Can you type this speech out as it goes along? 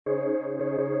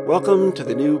Welcome to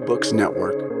the New Books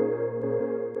Network.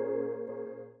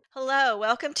 Hello,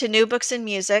 welcome to New Books in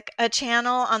Music, a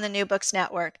channel on the New Books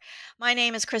Network. My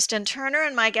name is Kristen Turner,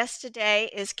 and my guest today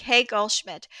is Kay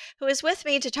Goldschmidt, who is with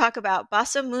me to talk about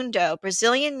Bossa Mundo,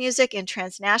 Brazilian Music in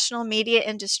Transnational Media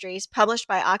Industries, published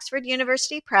by Oxford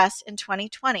University Press in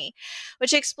 2020,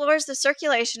 which explores the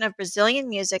circulation of Brazilian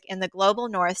music in the global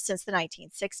north since the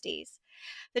 1960s.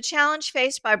 The challenge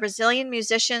faced by Brazilian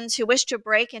musicians who wish to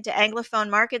break into Anglophone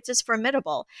markets is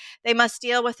formidable. They must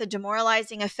deal with the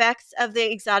demoralizing effects of the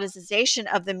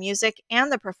exoticization of the music and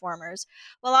the performers,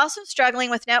 while also struggling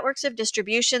with networks of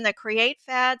distribution that create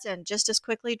fads and just as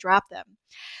quickly drop them.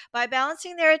 By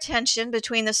balancing their attention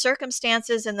between the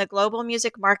circumstances in the global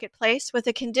music marketplace with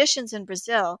the conditions in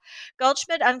Brazil,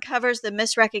 Goldschmidt uncovers the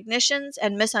misrecognitions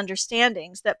and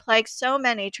misunderstandings that plague so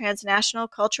many transnational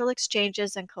cultural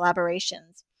exchanges and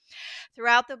collaborations.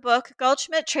 Throughout the book,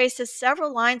 Goldschmidt traces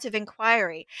several lines of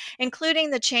inquiry, including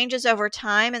the changes over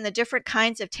time and the different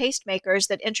kinds of tastemakers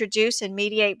that introduce and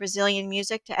mediate Brazilian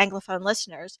music to Anglophone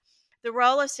listeners, the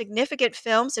role of significant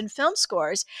films and film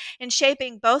scores in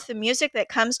shaping both the music that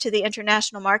comes to the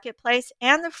international marketplace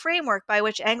and the framework by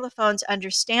which Anglophones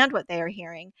understand what they are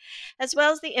hearing, as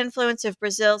well as the influence of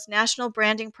Brazil's national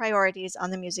branding priorities on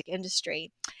the music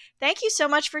industry. Thank you so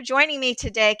much for joining me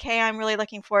today, Kay. I'm really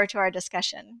looking forward to our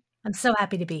discussion. I'm so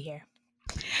happy to be here.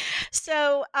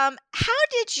 So, why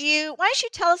don't you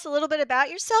tell us a little bit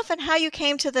about yourself and how you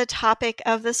came to the topic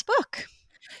of this book?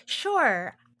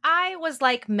 Sure. I was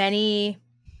like many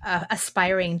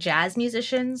aspiring jazz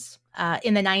musicians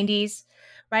in the 90s,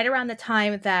 right around the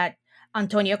time that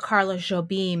Antonio Carlos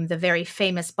Jobim, the very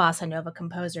famous bossa nova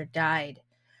composer, died.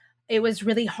 It was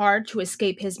really hard to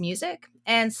escape his music.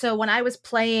 And so when I was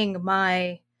playing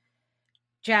my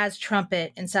jazz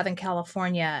trumpet in Southern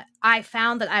California, I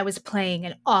found that I was playing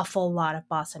an awful lot of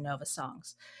bossa nova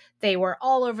songs. They were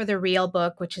all over the Real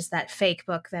Book, which is that fake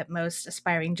book that most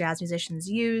aspiring jazz musicians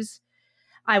use.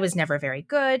 I was never very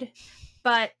good,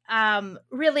 but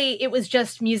really it was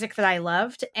just music that I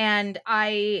loved, and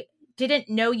I didn't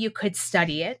know you could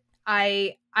study it.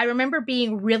 I remember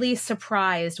being really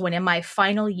surprised when in my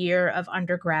final year of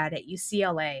undergrad at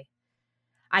UCLA,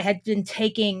 I had been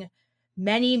taking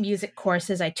many music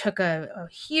courses. I took a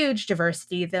huge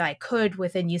diversity that I could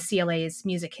within UCLA's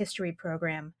music history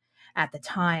program at the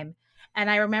time. And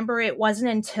I remember it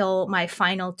wasn't until my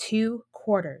final two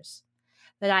quarters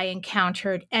that I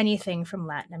encountered anything from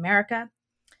Latin America.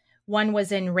 One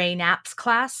was in Ray Knapp's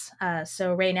class.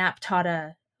 So Ray Knapp taught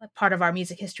a part of our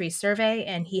music history survey,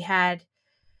 and he had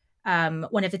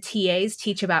one of the TAs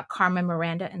teach about Carmen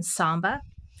Miranda and samba.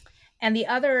 And the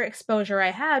other exposure I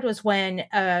had was when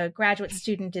a graduate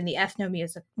student in the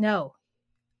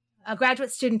a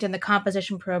graduate student in the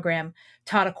composition program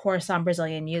taught a course on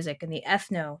Brazilian music in the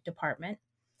ethno department.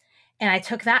 And I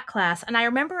took that class. And I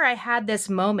remember I had this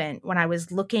moment when I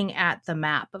was looking at the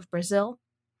map of Brazil.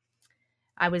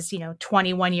 I was,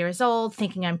 21 years old,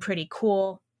 thinking I'm pretty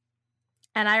cool.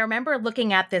 And I remember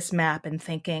looking at this map and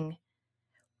thinking,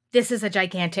 this is a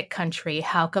gigantic country.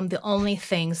 How come the only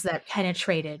things that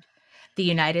penetrated the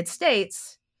United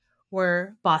States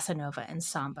were bossa nova and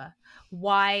samba?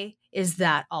 Why is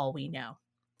that all we know?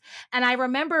 And I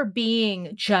remember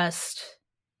being just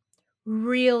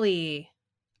really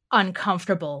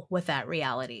uncomfortable with that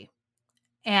reality.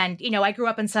 And, I grew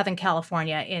up in Southern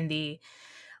California in the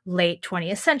late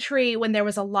 20th century when there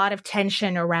was a lot of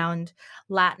tension around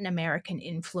Latin American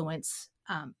influence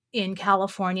in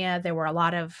California. There were a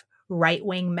lot of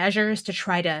right-wing measures to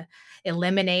try to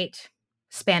eliminate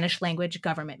Spanish language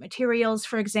government materials,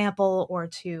 for example, or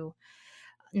to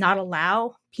not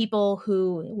allow people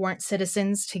who weren't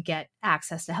citizens to get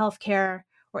access to healthcare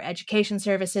or education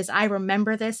services. I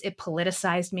remember this. It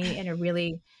politicized me in a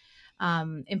really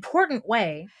important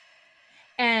way.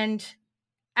 And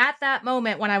at that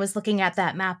moment, when I was looking at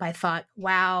that map, I thought,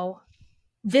 wow,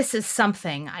 this is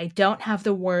something. I don't have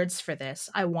the words for this.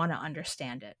 I want to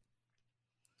understand it.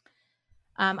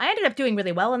 I ended up doing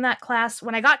really well in that class.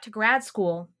 When I got to grad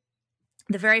school,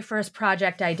 the very first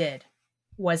project I did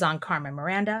was on Carmen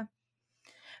Miranda.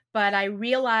 But I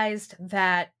realized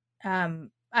that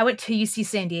I went to UC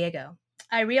San Diego.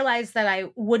 I realized that I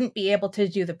wouldn't be able to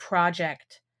do the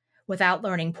project without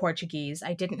learning Portuguese.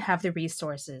 I didn't have the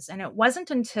resources. And it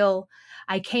wasn't until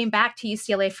I came back to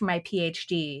UCLA for my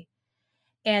PhD,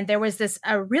 and there was this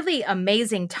really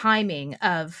amazing timing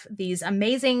of these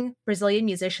amazing Brazilian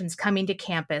musicians coming to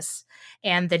campus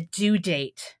and the due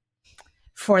date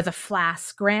for the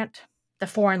FLAS grant, the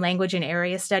Foreign Language and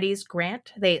Area Studies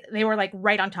grant. They were like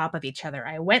right on top of each other.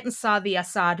 I went and saw the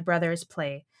Assad brothers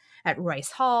play at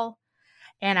Royce Hall.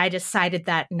 And I decided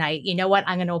that night, you know what?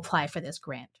 I'm going to apply for this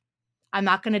grant. I'm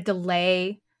not going to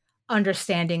delay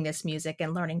understanding this music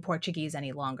and learning Portuguese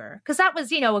any longer. Because that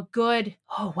was, a good,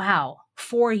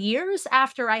 4 years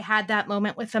after I had that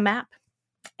moment with the map.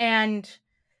 And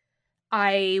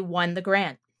I won the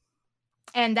grant.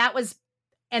 And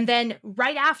then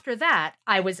right after that,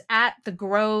 I was at the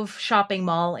Grove shopping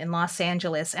mall in Los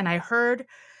Angeles, and I heard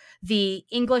the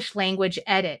English language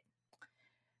edit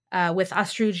with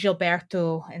Astrud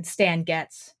Gilberto and Stan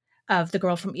Getz of The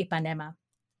Girl from Ipanema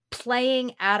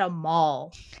playing at a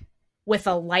mall with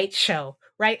a light show,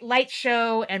 right? Light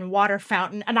show and water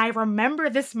fountain. And I remember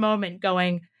this moment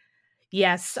going,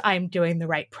 yes, I'm doing the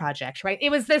right project, right? It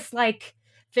was this like,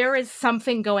 there is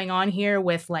something going on here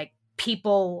with like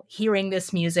people hearing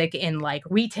this music in like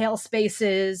retail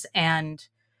spaces, and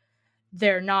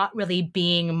there not really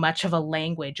being much of a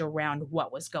language around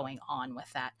what was going on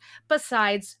with that.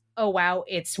 Besides, oh, wow,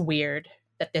 it's weird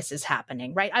that this is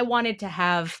happening, right? I wanted to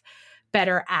have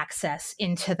better access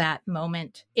into that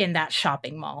moment in that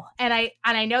shopping mall. And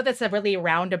I know that's a really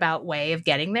roundabout way of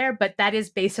getting there, but that is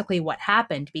basically what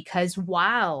happened, because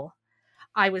while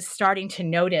I was starting to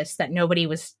notice that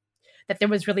there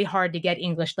was really hard to get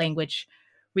English language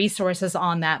resources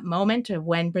on that moment of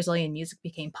when Brazilian music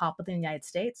became popular in the United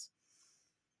States,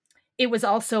 it was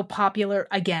also popular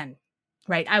again,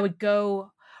 right? I would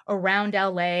go around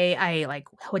LA. I like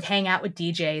would hang out with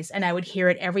DJs and I would hear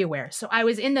it everywhere. So I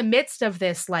was in the midst of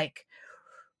this like,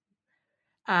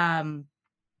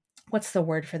 what's the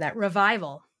word for that?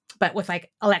 Revival, but with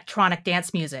like electronic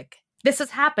dance music. This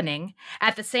is happening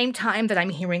at the same time that I'm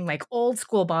hearing like old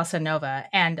school bossa nova,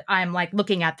 and I'm like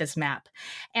looking at this map.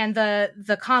 And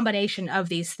the combination of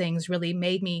these things really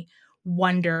made me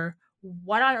wonder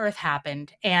what on earth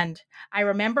happened. And I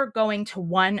remember going to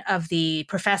one of the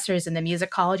professors in the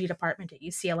musicology department at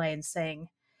UCLA and saying,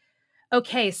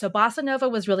 okay, so bossa nova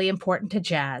was really important to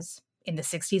jazz in the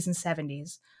 60s and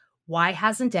 70s. Why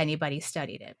hasn't anybody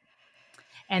studied it?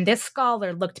 And this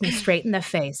scholar looked me straight in the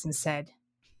face and said,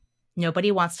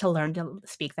 nobody wants to learn to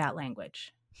speak that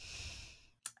language.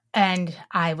 And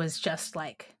I was just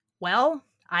like, well,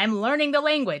 I'm learning the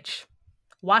language.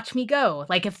 Watch me go.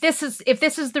 Like if this is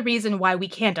the reason why we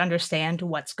can't understand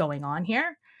what's going on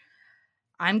here,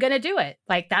 I'm going to do it.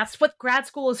 Like that's what grad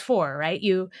school is for, right?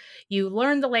 You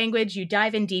learn the language, you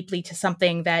dive in deeply to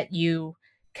something that you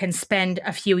can spend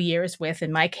a few years with.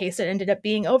 In my case, it ended up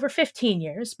being over 15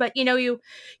 years, but you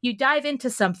dive into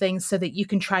something so that you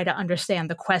can try to understand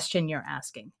the question you're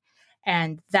asking.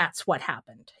 And that's what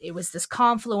happened. It was this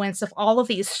confluence of all of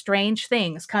these strange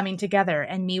things coming together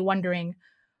and me wondering,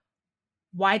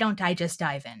 why don't I just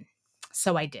dive in?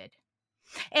 So I did.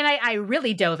 And I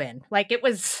really dove in. Like it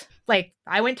was like,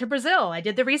 I went to Brazil. I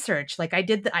did the research. Like I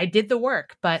did the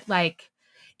work, but like,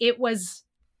 it was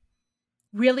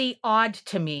really odd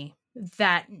to me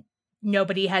that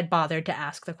nobody had bothered to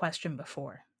ask the question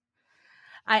before.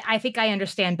 I think I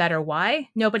understand better why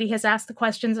nobody has asked the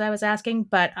questions I was asking,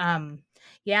 but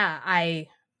I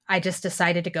just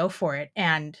decided to go for it.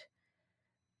 And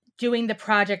doing the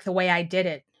project the way I did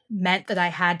it meant that I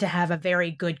had to have a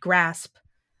very good grasp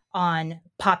on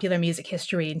popular music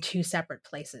history in 2 separate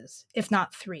places, if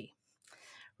not 3,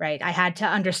 right? I had to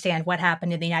understand what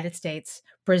happened in the United States,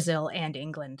 Brazil, and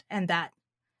England. And that,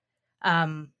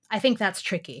 I think that's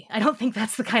tricky. I don't think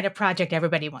that's the kind of project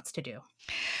everybody wants to do.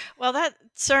 Well, that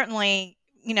certainly,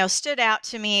 stood out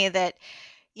to me that,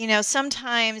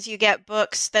 sometimes you get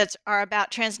books that are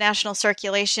about transnational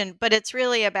circulation, but it's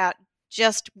really about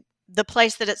just the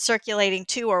place that it's circulating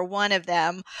to, or one of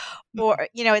them, or,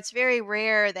 it's very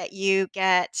rare that you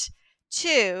get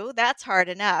 2. That's hard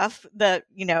enough. The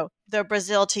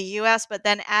Brazil to US, but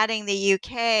then adding the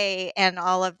UK and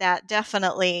all of that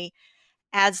definitely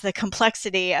adds the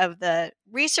complexity of the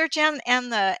research and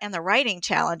the writing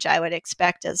challenge, I would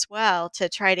expect as well, to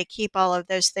try to keep all of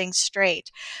those things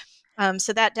straight.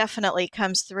 So that definitely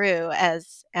comes through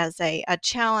as a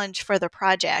challenge for the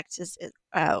project, is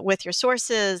with your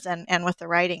sources and with the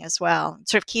writing as well,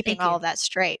 sort of keeping all of that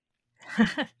straight.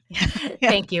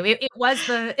 Thank you. It was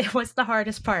the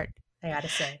hardest part, I gotta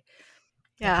say.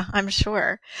 Yeah, I'm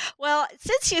sure. Well,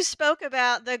 since you spoke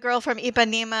about The Girl from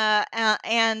Ipanema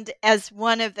and as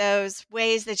one of those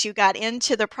ways that you got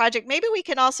into the project, maybe we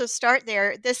can also start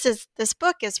there. This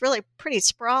book is really pretty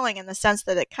sprawling in the sense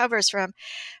that it covers from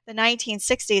the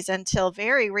 1960s until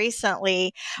very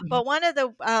recently. Mm-hmm. But one of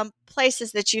the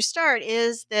places that you start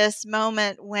is this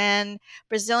moment when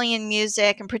Brazilian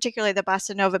music, and particularly the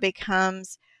bossa nova,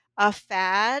 becomes a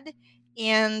fad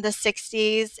in the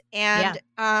 60s. And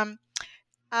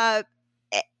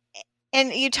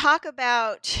and you talk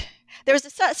about there was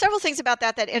several things about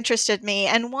that interested me,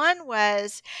 and one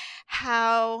was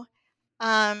how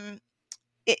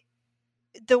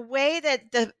the way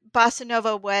that the bossa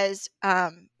nova was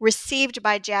received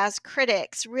by jazz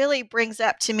critics really brings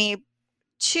up to me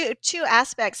two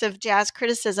aspects of jazz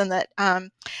criticism that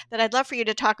I'd love for you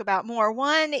to talk about more.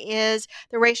 One is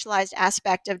the racialized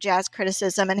aspect of jazz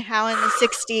criticism and how in the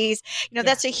 60s,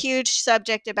 that's a huge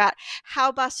subject about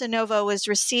how bossa nova was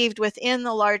received within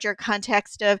the larger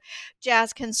context of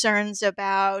jazz concerns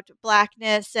about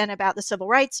Blackness and about the civil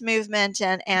rights movement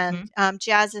and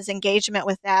jazz's engagement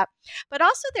with that. But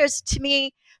also there's, to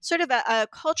me, sort of a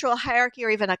cultural hierarchy or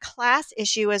even a class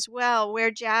issue as well, where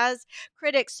jazz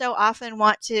critics so often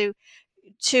want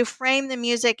to frame the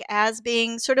music as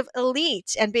being sort of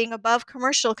elite and being above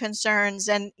commercial concerns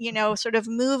and, sort of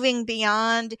moving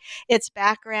beyond its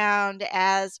background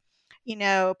as,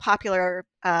 popular,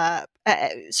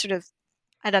 sort of,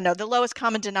 I don't know, the lowest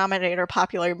common denominator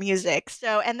popular music.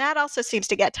 So, and that also seems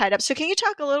to get tied up. So can you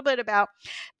talk a little bit about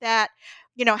that?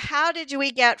 How did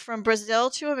we get from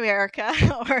Brazil to America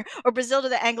or Brazil to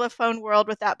the Anglophone world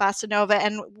with that bossa nova,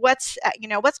 and what's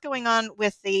going on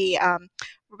with the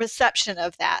reception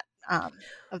of that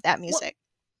music?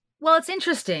 Well, it's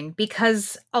interesting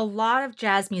because a lot of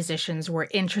jazz musicians were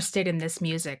interested in this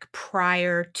music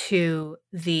prior to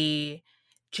the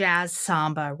jazz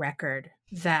samba record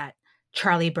that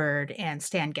Charlie Byrd and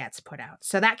Stan Getz put out.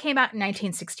 So that came out in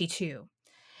 1962.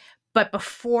 But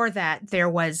before that, there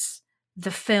was the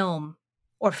film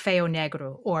Orfeo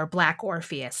Negro, or Black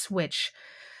Orpheus, which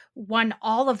won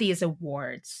all of these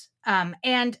awards.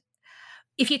 And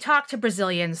if you talk to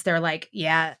Brazilians, they're like,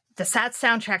 yeah, the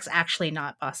soundtrack's actually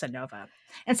not bossa nova.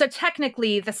 And so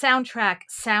technically the soundtrack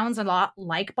sounds a lot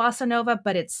like bossa nova,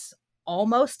 but it's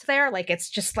almost there. Like it's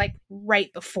just like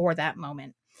right before that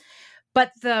moment.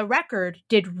 But the record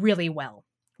did really well,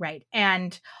 right?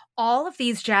 And all of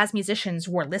these jazz musicians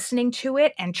were listening to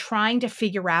it and trying to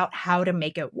figure out how to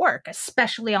make it work,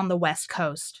 especially on the West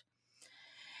Coast.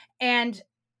 And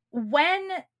when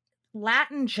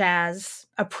Latin jazz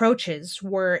approaches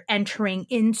were entering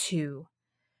into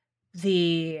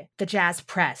the jazz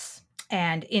press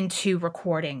and into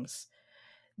recordings,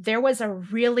 there was a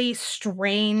really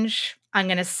strange, I'm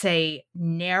going to say,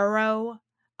 narrow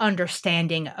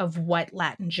understanding of what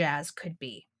Latin jazz could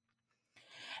be.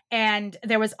 And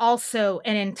there was also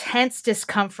an intense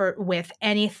discomfort with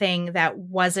anything that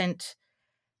wasn't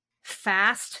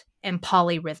fast and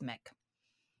polyrhythmic.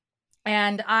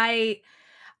 And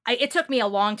it took me a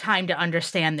long time to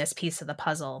understand this piece of the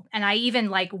puzzle. And I even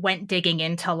went digging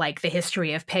into the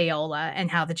history of payola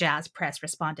and how the jazz press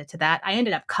responded to that. I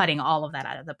ended up cutting all of that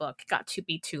out of the book. It got to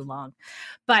be too long.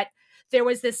 But there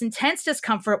was this intense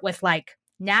discomfort with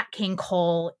Nat King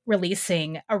Cole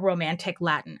releasing a romantic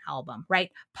Latin album,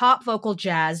 right? Pop vocal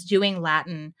jazz doing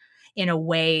Latin in a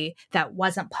way that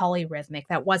wasn't polyrhythmic,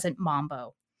 that wasn't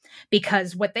mambo.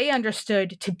 Because what they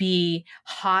understood to be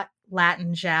hot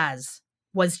Latin jazz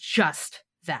was just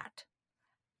that.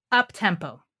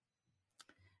 Up-tempo,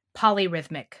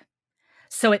 polyrhythmic.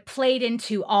 So it played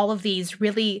into all of these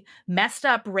really messed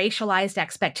up racialized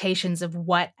expectations of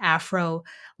what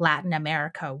Afro-Latin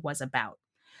America was about.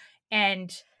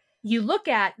 And you look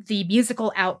at the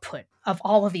musical output of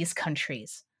all of these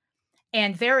countries,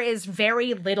 and there is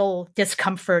very little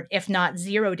discomfort, if not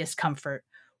zero discomfort,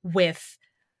 with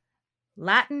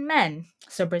Latin men.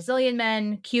 So Brazilian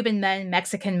men, Cuban men,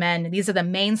 Mexican men, these are the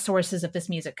main sources of this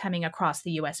music coming across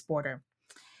the US border,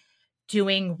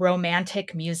 doing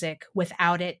romantic music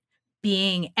without it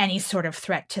being any sort of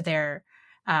threat to their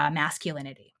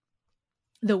masculinity.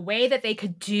 The way that they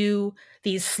could do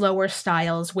these slower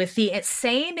styles with the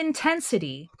same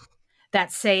intensity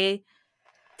that, say,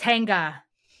 Tanga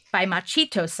by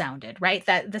Machito sounded, right?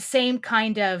 That the same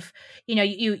kind of,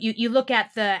 you look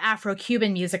at the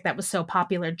Afro-Cuban music that was so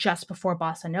popular just before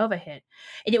bossa nova hit,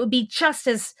 and it would be just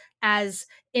as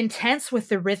intense with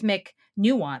the rhythmic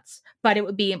nuance, but it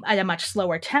would be at a much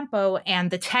slower tempo,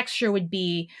 and the texture would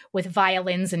be with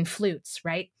violins and flutes,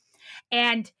 right?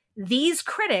 And these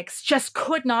critics just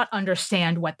could not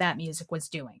understand what that music was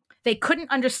doing. They couldn't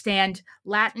understand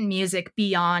Latin music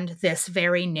beyond this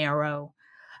very narrow,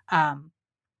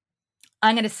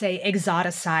 I'm going to say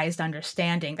exoticized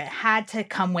understanding that had to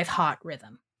come with hot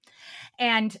rhythm.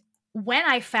 And when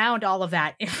I found all of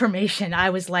that information, I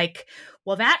was like,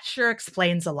 well, that sure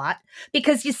explains a lot,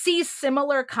 because you see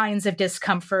similar kinds of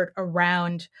discomfort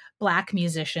around Black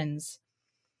musicians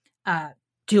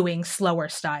doing slower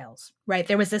styles, right?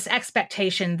 There was this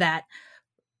expectation that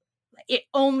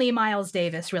only Miles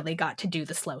Davis really got to do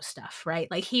the slow stuff, right?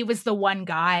 He was the one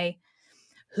guy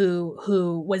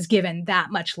who was given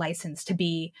that much license to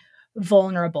be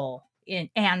vulnerable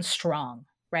and strong,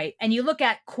 right? And you look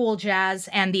at cool jazz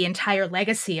and the entire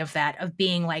legacy of that, of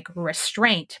being like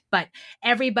restraint, but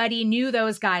everybody knew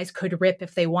those guys could rip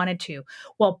if they wanted to.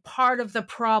 Well, part of the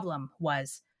problem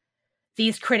was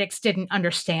these critics didn't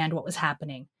understand what was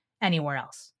happening anywhere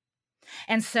else.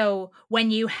 And so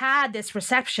when you had this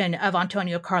reception of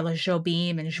Antonio Carlos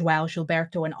Jobim and João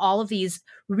Gilberto and all of these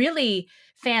really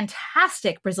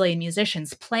fantastic Brazilian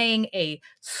musicians playing a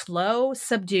slow,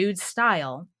 subdued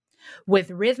style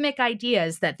with rhythmic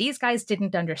ideas that these guys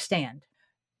didn't understand,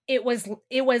 it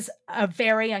was a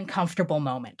very uncomfortable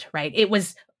moment, right? It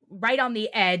was right on the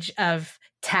edge of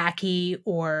tacky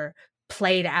or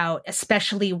played out,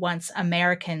 especially once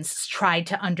Americans tried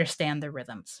to understand the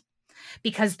rhythms.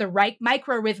 Because the right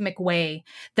micro-rhythmic way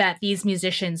that these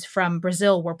musicians from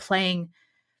Brazil were playing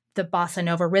the bossa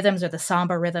nova rhythms or the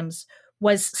samba rhythms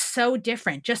was so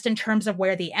different, just in terms of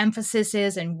where the emphasis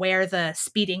is and where the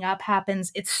speeding up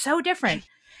happens. It's so different.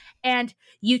 And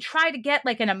you try to get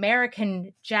like an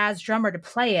American jazz drummer to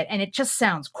play it, and it just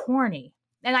sounds corny.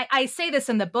 And I say this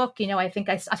in the book, I think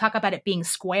I talk about it being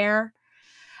square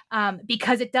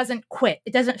because it doesn't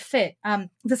it doesn't fit.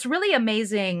 This really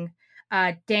amazing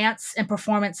dance and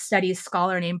performance studies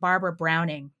scholar named Barbara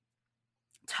Browning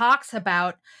talks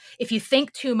about, if you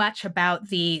think too much about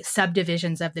the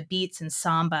subdivisions of the beats in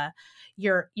samba,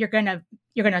 you're gonna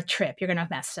trip, you're gonna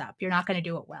mess up, you're not gonna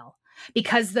do it well,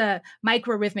 because the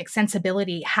micro-rhythmic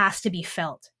sensibility has to be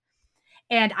felt.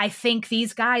 And I think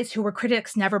these guys who were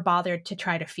critics never bothered to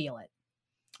try to feel it.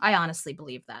 I honestly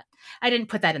believe that. I didn't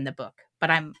put that in the book,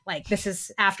 but I'm like, this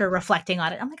is after reflecting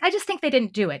on it. I'm like, I just think they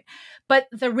didn't do it. But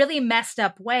the really messed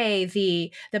up way,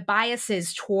 the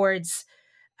biases towards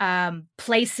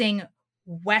placing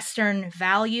Western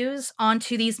values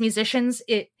onto these musicians,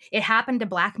 it happened to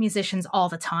Black musicians all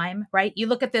the time, right? You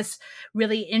look at this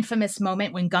really infamous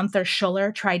moment when Gunther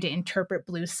Schuller tried to interpret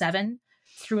Blues 7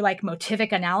 through like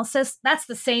motivic analysis. That's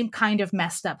the same kind of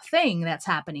messed up thing that's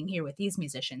happening here with these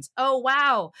musicians. Oh,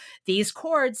 wow, these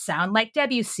chords sound like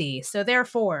Debussy, so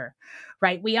therefore,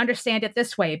 right, we understand it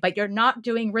this way, but you're not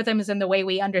doing rhythms in the way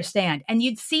we understand. And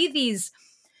you'd see these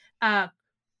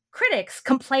critics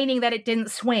complaining that it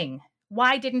didn't swing.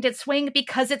 Why didn't it swing?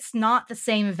 Because it's not the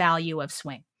same value of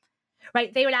swing,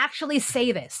 right? They would actually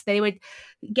say this. They would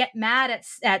get mad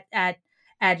at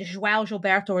João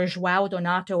Gilberto or João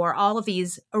Donato or all of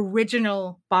these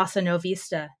original bossa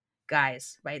novista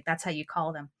guys, right? That's how you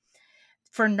call them,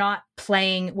 for not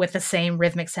playing with the same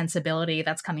rhythmic sensibility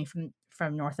that's coming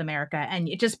from North America. And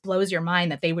it just blows your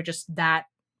mind that they were just that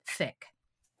thick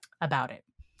about it.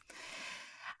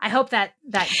 I hope that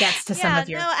gets to some of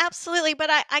your... No, absolutely.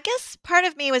 But I guess part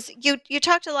of me was, you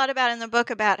talked a lot about in the book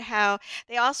about how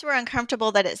they also were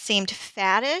uncomfortable that it seemed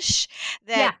faddish,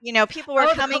 that, people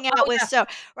were coming out with so,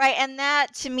 right. And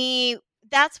that, to me,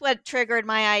 that's what triggered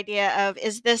my idea of,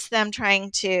 is this them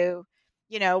trying to,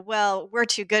 well, we're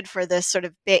too good for this sort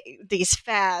of these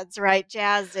fads, right?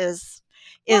 Jazz is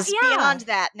beyond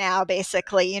that now,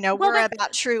 basically. We're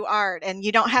about true art, and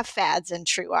you don't have fads in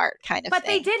true art, kind of but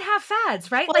thing. But they did have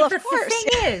fads, right? Well, like the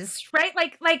thing is, right?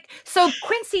 So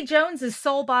Quincy Jones's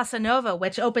Soul Bossa Nova,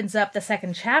 which opens up the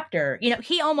second chapter,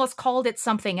 he almost called it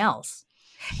something else.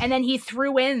 And then he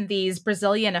threw in these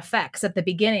Brazilian effects at the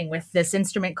beginning with this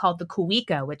instrument called the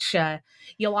cuica, which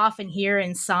you'll often hear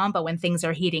in samba when things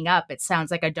are heating up. It sounds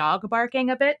like a dog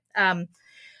barking a bit.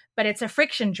 But it's a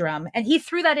friction drum. And he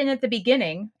threw that in at the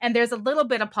beginning. And there's a little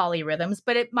bit of polyrhythms,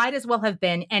 but it might as well have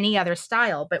been any other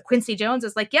style. But Quincy Jones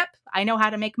is like, yep, I know how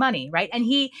to make money, right?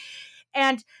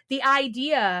 And the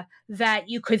idea that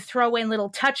you could throw in little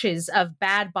touches of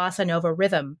bad bossa nova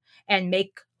rhythm and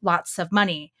make lots of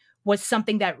money was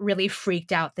something that really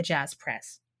freaked out the jazz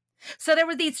press. So there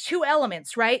were these two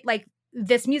elements, right? Like,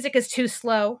 this music is too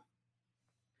slow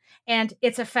and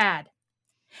it's a fad.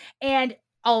 And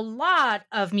a lot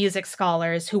of music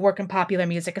scholars who work in popular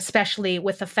music, especially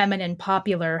with the feminine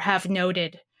popular, have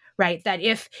noted, right, that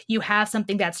if you have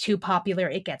something that's too popular,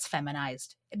 it gets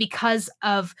feminized because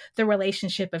of the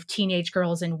relationship of teenage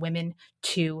girls and women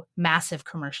to massive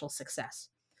commercial success.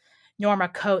 Norma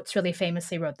Coates really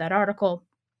famously wrote that article,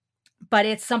 but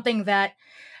it's something that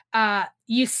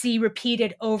you see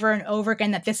repeated over and over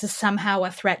again, that this is somehow a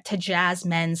threat to jazz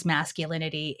men's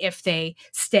masculinity if they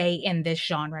stay in this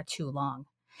genre too long.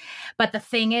 But the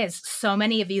thing is, so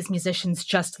many of these musicians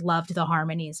just loved the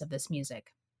harmonies of this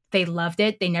music. They loved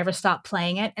it. They never stopped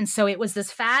playing it. And so it was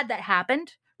this fad that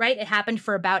happened, right? It happened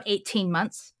for about 18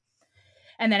 months.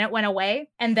 And then it went away.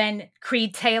 And then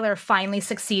Creed Taylor finally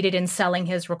succeeded in selling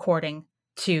his recording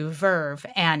to Verve.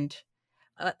 And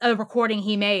a recording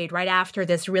he made right after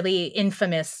this really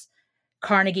infamous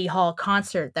Carnegie Hall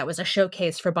concert that was a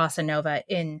showcase for bossa nova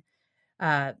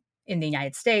uh, in the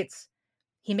United States.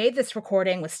 He made this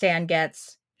recording with Stan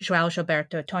Getz, João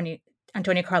Gilberto,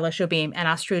 Antonio Carlos Jobim, and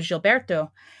Astrud Gilberto,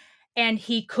 and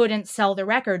he couldn't sell the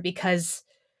record because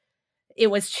it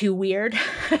was too weird.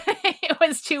 It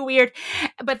was too weird.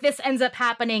 But this ends up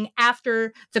happening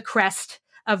after the crest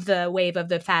of the wave of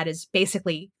the fad is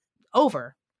basically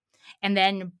over. And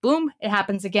then, boom, it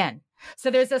happens again. So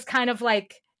there's this kind of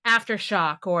like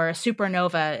aftershock or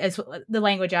supernova, is the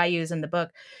language I use in the book,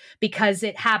 because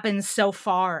it happens so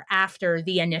far after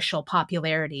the initial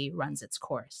popularity runs its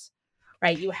course,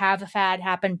 right? You have a fad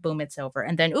happen, boom, it's over.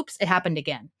 And then, oops, it happened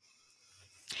again.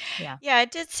 Yeah. Yeah,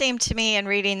 it did seem to me in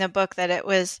reading the book that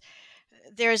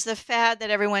there's the fad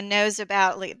that everyone knows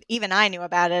about. Like, even I knew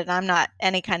about it, and I'm not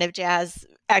any kind of jazz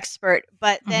expert.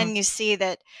 But then you see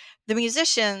that the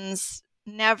musicians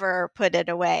never put it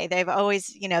away. They've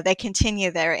always, they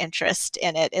continue their interest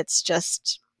in it. It's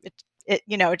just it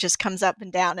just comes up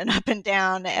and down as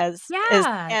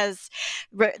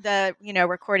the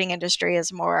recording industry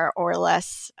is more or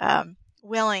less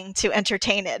willing to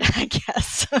entertain it, I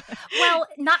guess. Well,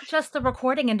 not just the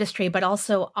recording industry, but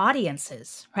also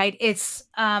audiences, right? It's,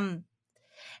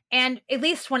 and at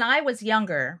least when I was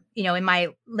younger, in my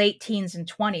late teens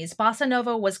and 20s, bossa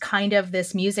nova was kind of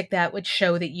this music that would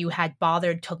show that you had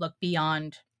bothered to look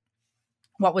beyond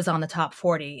what was on the top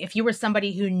 40. If you were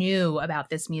somebody who knew about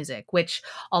this music, which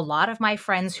a lot of my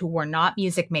friends who were not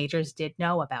music majors did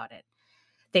know about it,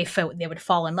 they would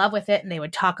fall in love with it and they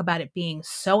would talk about it being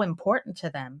so important to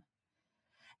them.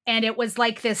 And it was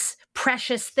like this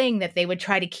precious thing that they would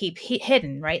try to keep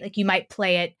hidden, right? Like you might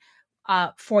play it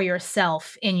for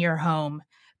yourself in your home,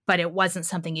 but it wasn't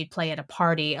something you'd play at a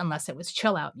party unless it was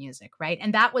chill out music, right?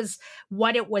 And that was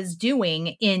what it was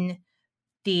doing in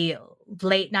the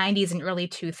late 90s and early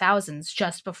 2000s,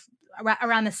 just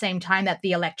around the same time that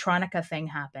the electronica thing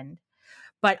happened.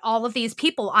 But all of these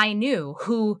people I knew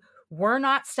who were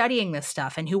not studying this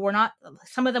stuff and who were not,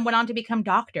 some of them went on to become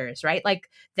doctors, right? Like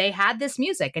they had this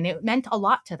music and it meant a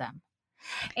lot to them.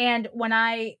 And when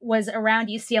I was around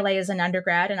UCLA as an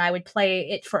undergrad and I would play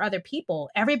it for other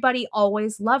people, everybody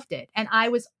always loved it. And I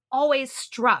was always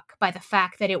struck by the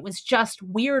fact that it was just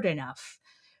weird enough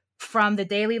from the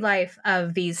daily life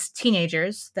of these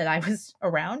teenagers that I was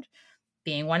around,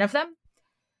 being one of them,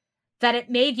 that it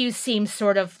made you seem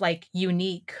sort of like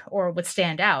unique or would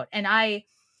stand out. And I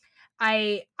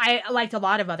liked a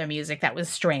lot of other music that was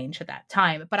strange at that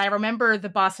time, but I remember the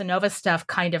bossa nova stuff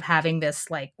kind of having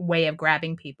this like way of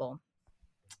grabbing people.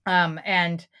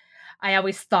 And I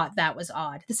always thought that was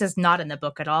odd. This is not in the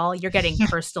book at all. You're getting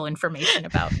personal information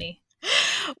about me.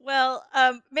 Well,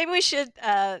 maybe we should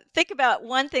think about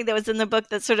one thing that was in the book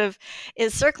that sort of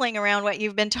is circling around what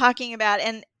you've been talking about,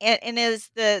 and is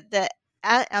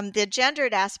the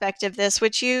gendered aspect of this,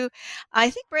 which you,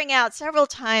 I think, bring out several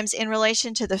times in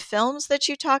relation to the films that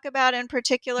you talk about in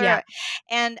particular. Yeah.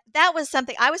 And that was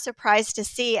something I was surprised to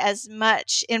see, as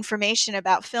much information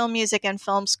about film music and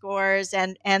film scores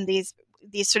and these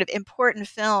sort of important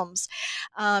films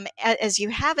as you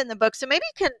have in the book. So maybe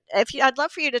you could, I'd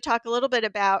love for you to talk a little bit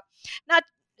about not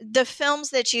the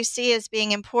films that you see as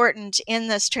being important in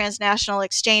this transnational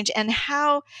exchange, and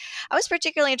how I was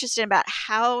particularly interested about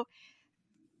how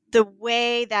the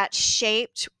way that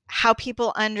shaped how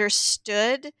people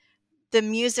understood the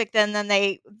music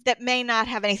that may not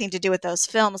have anything to do with those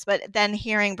films, but then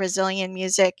hearing Brazilian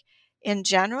music in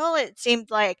general, it seemed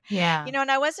like, and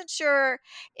I wasn't sure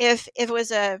if it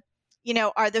was are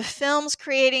the films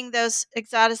creating those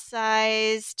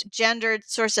exoticized, gendered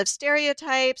sorts of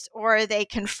stereotypes, or are they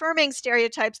confirming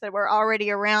stereotypes that were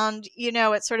already around?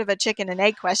 It's sort of a chicken and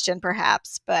egg question,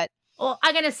 perhaps, but. Well,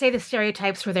 I'm going to say the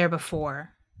stereotypes were there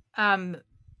before.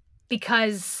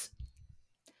 Because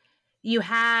you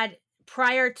had,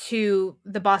 prior to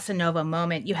the bossa nova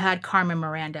moment, you had Carmen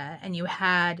Miranda and you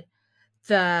had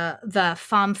the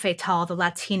femme fatale, the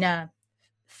Latina,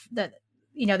 the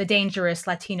dangerous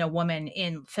Latina woman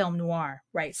in film noir,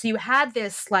 right? So you had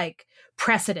this like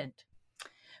precedent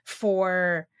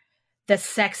for the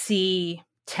sexy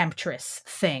temptress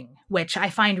thing, which I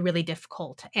find really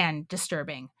difficult and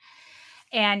disturbing.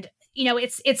 And,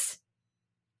 it's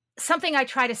something I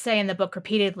try to say in the book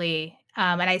repeatedly,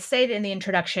 and I say it in the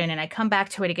introduction, and I come back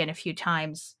to it again a few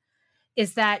times,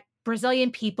 is that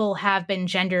Brazilian people have been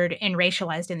gendered and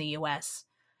racialized in the US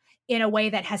in a way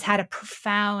that has had a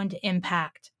profound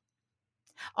impact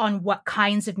on what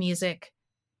kinds of music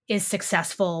is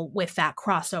successful with that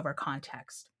crossover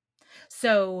context.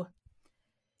 So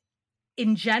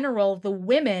in general, the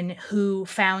women who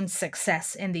found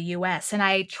success in the US. And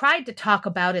I tried to talk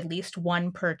about at least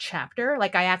one per chapter.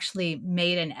 Like, I actually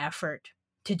made an effort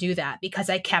to do that because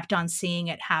I kept on seeing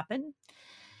it happen.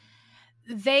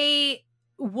 They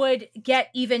would get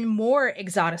even more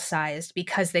exoticized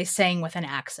because they sang with an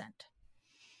accent,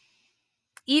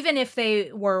 even if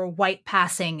they were white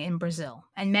passing in Brazil.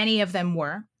 And many of them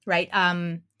were, right?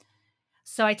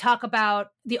 So I talk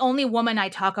about the only woman I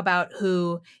talk about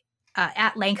who,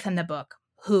 at length in the book,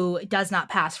 who does not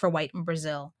pass for white in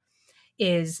Brazil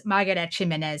is Margarete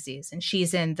Menezes. And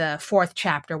she's in the 4th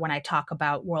chapter when I talk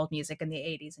about world music in the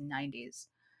 80s and 90s.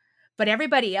 But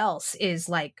everybody else is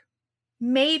like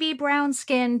maybe brown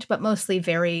skinned, but mostly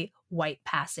very white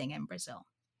passing in Brazil.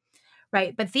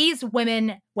 Right. But these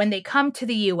women, when they come to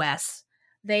the US,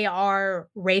 they are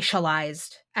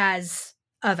racialized as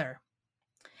other.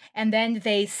 And then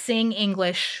they sing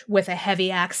English with a heavy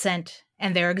accent,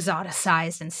 and they're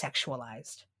exoticized and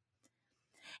sexualized.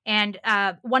 And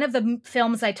one of the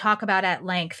films I talk about at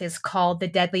length is called The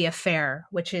Deadly Affair,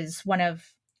 which is one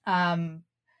of,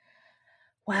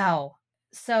 wow.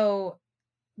 So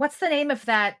what's the name of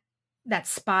that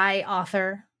spy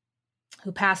author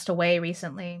who passed away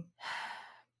recently?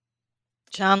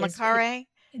 John le Carré.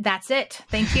 That's it.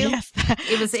 Thank you. Yes.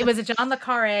 It was a John le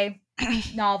Carré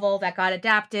novel that got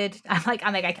adapted.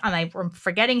 I'm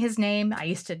forgetting his name. I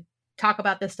used to talk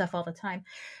about this stuff all the time.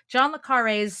 John le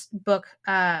Carré's book,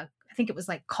 I think it was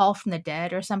like Call from the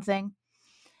Dead or something,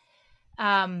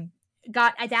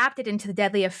 got adapted into The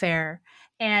Deadly Affair.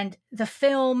 And the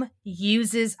film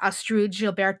uses Astrud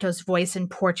Gilberto's voice in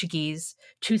Portuguese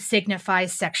to signify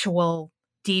sexual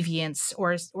deviance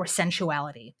or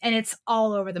sensuality. And it's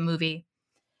all over the movie.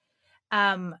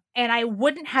 And I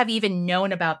wouldn't have even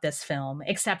known about this film,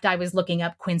 except I was looking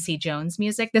up Quincy Jones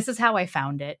music. This is how I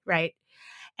found it, right?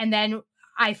 And then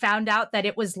I found out that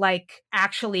it was like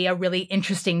actually a really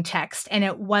interesting text, and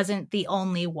it wasn't the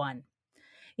only one.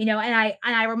 You know, and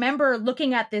I remember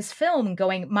looking at this film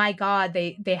going, my God,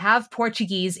 they have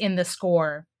Portuguese in the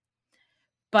score.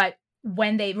 But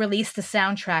when they released the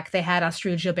soundtrack, they had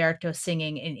Astrud Gilberto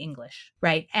singing in English,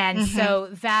 right? And so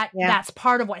that's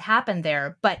part of what happened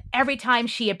there. But every time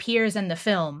she appears in the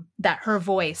film, that her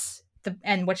voice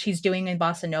and what she's doing in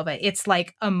Bossa Nova, it's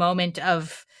like a moment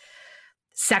of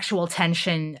sexual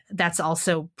tension that's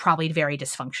also probably very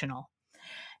dysfunctional.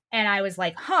 And I was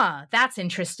like, that's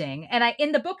interesting. And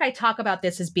in the book, I talk about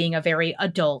this as being a very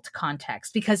adult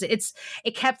context because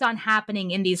it kept on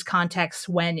happening in these contexts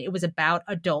when it was about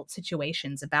adult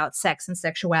situations, about sex and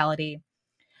sexuality,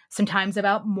 sometimes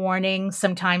about mourning,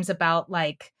 sometimes about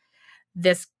like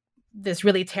this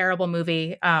really terrible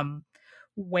movie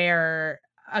where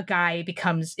a guy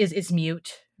is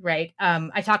mute. Right.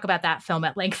 I talk about that film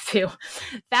at length too.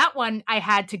 That one I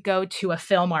had to go to a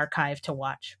film archive to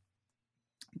watch.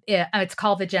 It's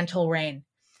called The Gentle Rain.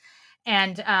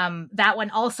 And that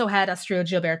one also had Astrud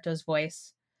Gilberto's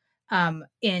voice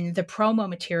in the promo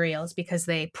materials because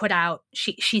they put out,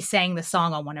 she sang the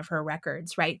song on one of her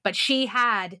records, right? But she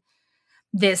had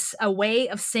a way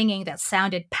of singing that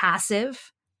sounded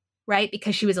passive, right?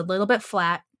 Because she was a little bit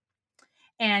flat.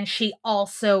 And she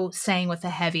also sang with a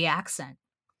heavy accent.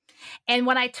 And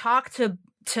when I talk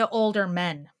to older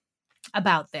men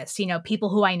about this, you know, people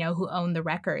who I know who own the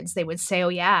records, they would say, oh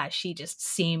yeah, she just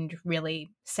seemed really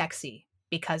sexy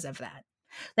because of that.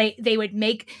 They would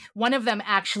make, one of them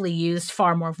actually used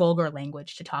far more vulgar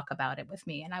language to talk about it with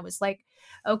me. And I was like,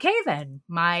 okay, then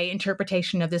my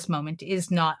interpretation of this moment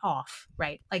is not off,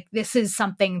 right? Like this is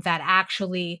something that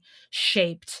actually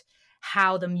shaped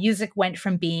how the music went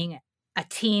from being a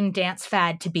teen dance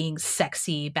fad to being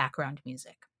sexy background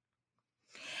music.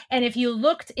 And if you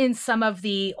looked in some of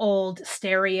the old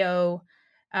stereo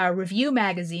review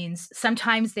magazines,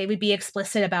 sometimes they would be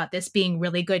explicit about this being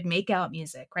really good makeout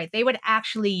music, right? They would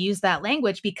actually use that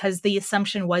language because the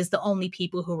assumption was the only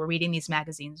people who were reading these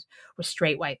magazines were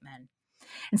straight white men.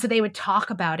 And so they would talk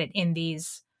about it in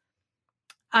these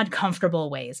uncomfortable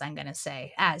ways, I'm going to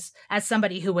say, as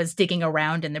somebody who was digging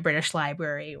around in the British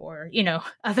Library or, you know,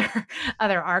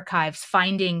 other archives,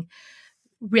 finding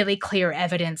really clear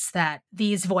evidence that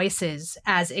these voices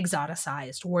as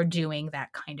exoticized were doing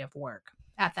that kind of work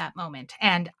at that moment.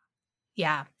 And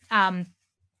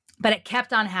but it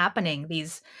kept on happening.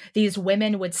 These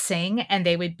women would sing and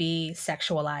they would be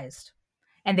sexualized,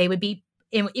 and it would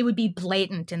be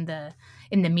blatant in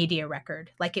the media record.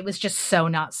 Like it was just so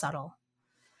not subtle.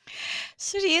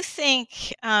 So do you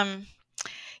think,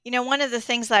 you know, one of the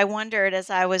things I wondered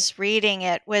as I was reading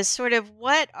it was sort of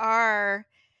what are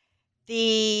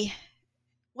the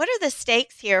what are the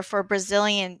stakes here for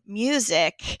Brazilian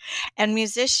music and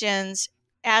musicians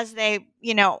as they,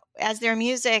 as their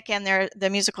music and the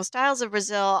musical styles of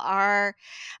Brazil are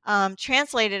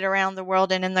translated around the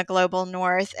world and in the global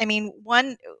north? I mean,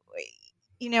 one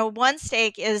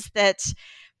stake is that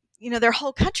their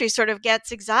whole country sort of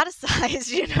gets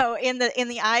exoticized, in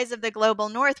the eyes of the global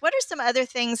north. What are some other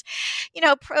things,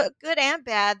 good and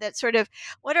bad, that sort of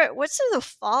what's sort of the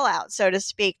fallout, so to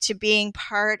speak, to being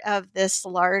part of this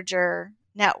larger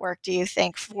network, do you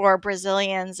think, for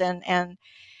Brazilians, and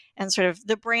sort of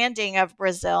the branding of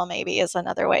Brazil, maybe, is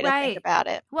another way to think Right. about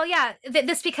it? Well, yeah,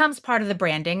 this becomes part of the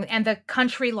branding, and the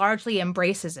country largely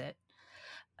embraces it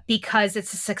because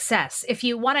it's a success. If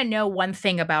you want to know one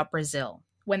thing about Brazil,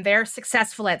 when they're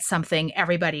successful at something,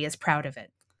 everybody is proud of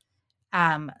it.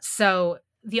 So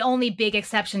the only big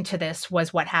exception to this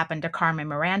was what happened to Carmen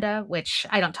Miranda, which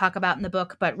I don't talk about in the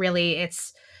book, but really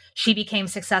she became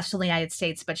successful in the United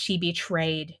States, but she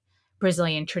betrayed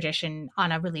Brazilian tradition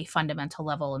on a really fundamental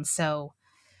level. And so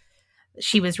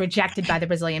she was rejected by the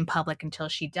Brazilian public until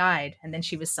she died, and then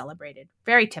she was celebrated.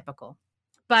 Very typical.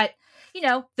 But,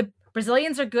 the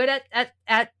Brazilians are good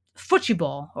at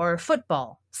football or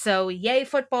football. So yay,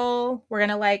 football. We're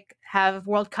going to have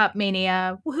World Cup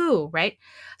mania. Woohoo, right?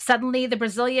 Suddenly the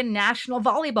Brazilian national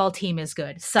volleyball team is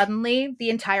good. Suddenly the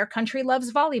entire country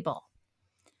loves volleyball,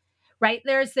 right?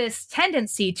 There's this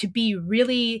tendency to be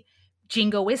really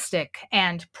jingoistic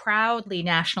and proudly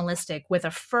nationalistic with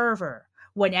a fervor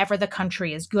whenever the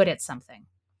country is good at something.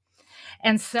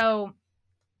 And so,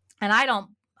 and I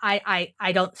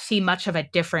don't see much of a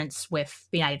difference with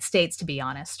the United States, to be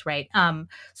honest, right?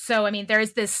 So, I mean,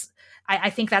 there's this, I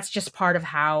think that's just part of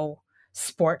how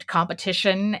sport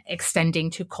competition extending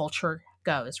to culture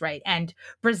goes, right? And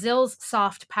Brazil's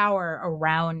soft power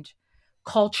around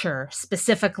culture,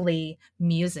 specifically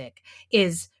music,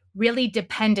 is really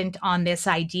dependent on this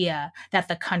idea that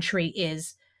the country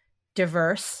is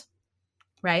diverse,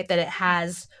 right? That it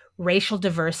has racial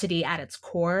diversity at its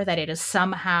core, that it is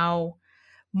somehow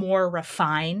more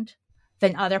refined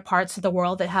than other parts of the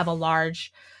world that have a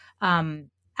large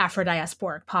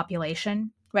Afro-diasporic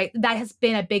population, right? That has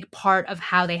been a big part of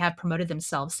how they have promoted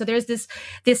themselves. So there's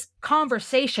this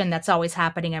conversation that's always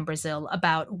happening in Brazil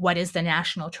about what is the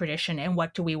national tradition and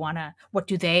what do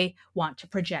they want to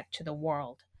project to the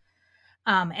world.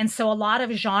 And so a lot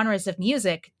of genres of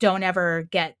music don't ever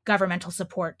get governmental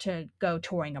support to go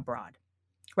touring abroad,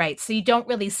 right? So you don't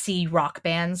really see rock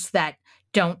bands that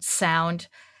don't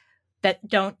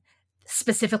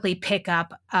specifically pick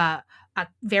up a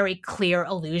very clear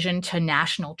allusion to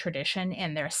national tradition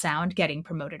in their sound getting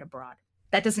promoted abroad.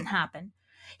 That doesn't happen.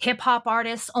 Hip hop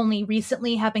artists only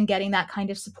recently have been getting that kind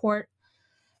of support.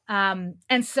 And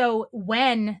so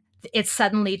when it's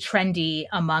suddenly trendy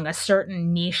among a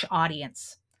certain niche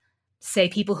audience, say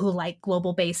people who like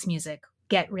global bass music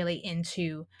get really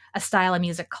into a style of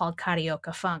music called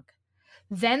carioca funk,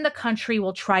 then the country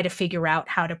will try to figure out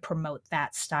how to promote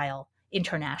that style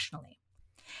internationally.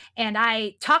 And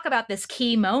I talk about this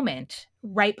key moment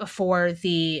right before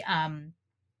the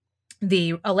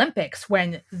Olympics,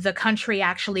 when the country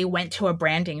actually went to a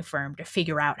branding firm to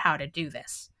figure out how to do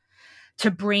this,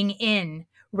 to bring in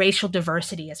racial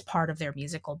diversity as part of their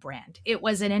musical brand. It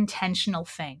was an intentional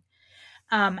thing.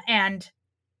 And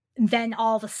then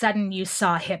all of a sudden you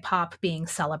saw hip hop being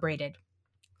celebrated.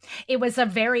 It was a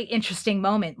very interesting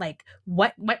moment. Like,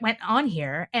 what went on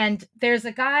here? And there's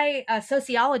a guy, a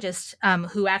sociologist,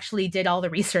 who actually did all the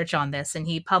research on this, and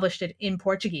he published it in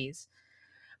Portuguese.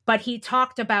 But he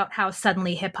talked about how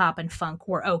suddenly hip hop and funk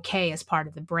were okay as part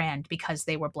of the brand because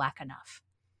they were Black enough.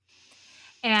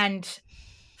 And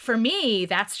for me,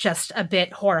 that's just a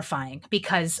bit horrifying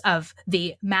because of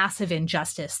the massive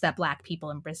injustice that Black people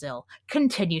in Brazil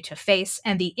continue to face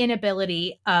and the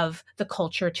inability of the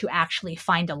culture to actually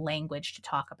find a language to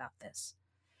talk about this.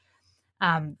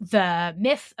 The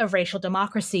myth of racial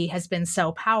democracy has been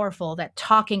so powerful that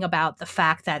talking about the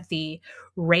fact that the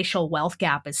racial wealth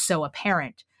gap is so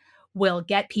apparent will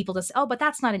get people to say, oh, but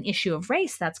that's not an issue of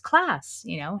race, that's class,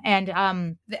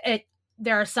 and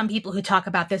there are some people who talk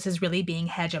about this as really being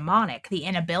hegemonic, the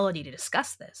inability to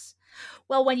discuss this.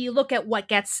 Well, when you look at what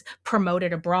gets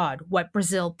promoted abroad, what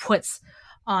Brazil puts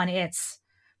on its,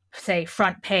 say,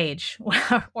 front page,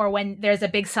 or when there's a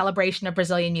big celebration of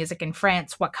Brazilian music in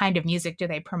France, what kind of music do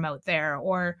they promote there?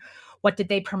 Or what did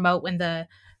they promote when the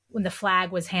flag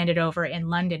was handed over in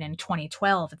London in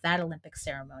 2012 at that Olympic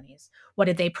ceremonies? What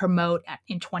did they promote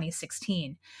in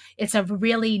 2016? It's a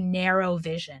really narrow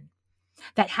vision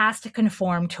that has to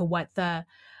conform to what the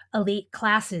elite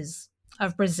classes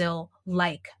of Brazil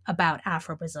like about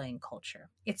Afro-Brazilian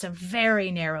culture. It's a very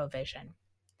narrow vision.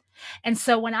 And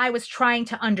so when I was trying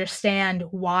to understand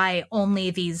why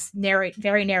only these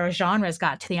very narrow genres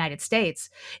got to the United States,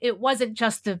 it wasn't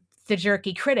just the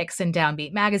jerky critics in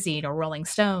Downbeat Magazine or Rolling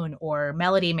Stone or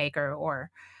Melody Maker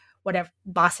or whatever,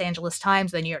 Los Angeles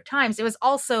Times, the New York Times. It was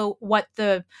also what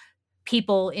the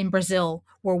people in Brazil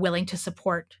were willing to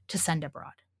support to send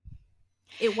abroad.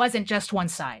 It wasn't just one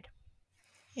side.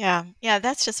 Yeah, yeah,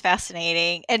 that's just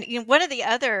fascinating. And one of the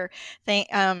other thing,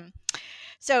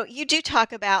 so you do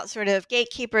talk about sort of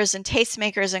gatekeepers and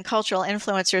tastemakers and cultural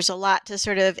influencers a lot to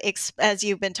sort of, as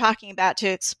you've been talking about, to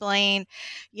explain,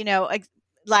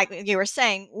 like you were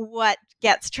saying, what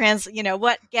gets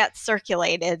what gets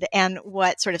circulated and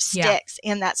what sort of sticks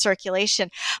in that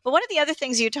circulation. But one of the other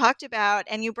things you talked about,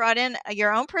 and you brought in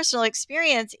your own personal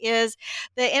experience, is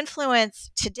the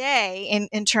influence today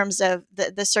in terms of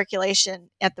the circulation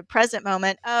at the present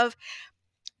moment of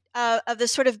the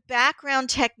sort of background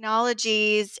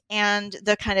technologies and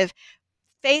the kind of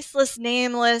faceless,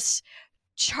 nameless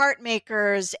chart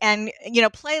makers and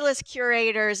playlist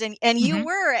curators, and you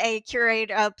were a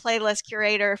playlist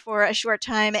curator for a short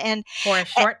time. And for a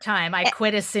short time, I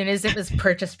quit as soon as it was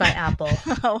purchased by Apple.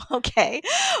 Oh, okay.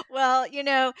 Well,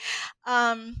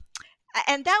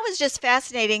 and that was just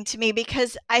fascinating to me,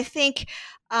 because I think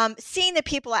seeing the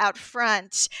people out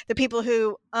front, the people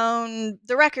who own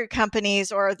the record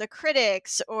companies or the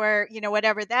critics or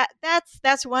whatever,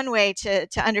 that's one way to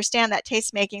understand that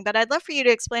taste making. But I'd love for you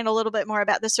to explain a little bit more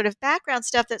about the sort of background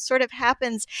stuff that sort of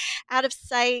happens out of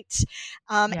sight,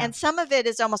 and some of it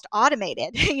is almost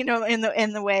automated, in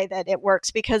the way that it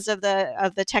works because of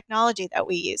the technology that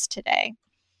we use today.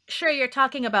 Sure, you're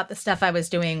talking about the stuff I was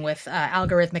doing with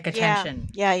algorithmic attention.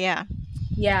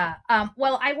 Yeah.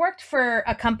 Well, I worked for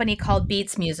a company called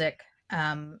Beats Music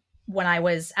when I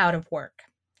was out of work.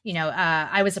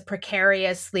 I was a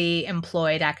precariously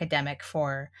employed academic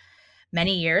for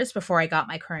many years before I got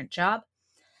my current job.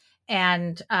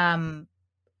 And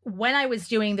when I was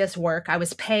doing this work, I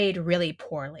was paid really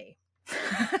poorly.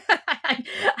 I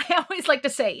always like to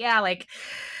say,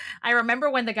 I remember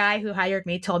when the guy who hired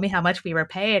me told me how much we were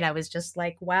paid. I was just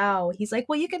like, wow. He's like,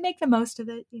 well, you can make the most of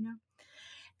it,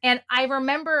 And I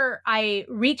remember I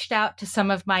reached out to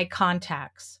some of my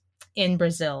contacts in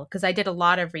Brazil because I did a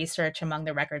lot of research among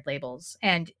the record labels.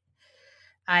 And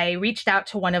I reached out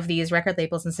to one of these record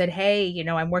labels and said, hey,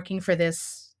 I'm working for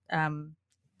this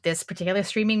this particular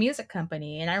streaming music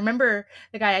company. And I remember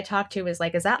the guy I talked to was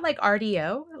like, is that like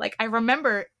RDO? Like, I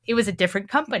remember it was a different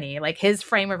company. Like his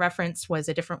frame of reference was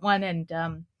a different one.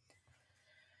 And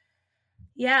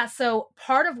so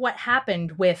part of what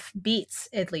happened with Beats,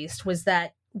 at least, was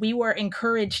that we were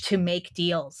encouraged to make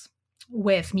deals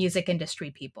with music industry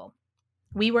people.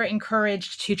 We were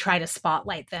encouraged to try to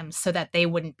spotlight them so that they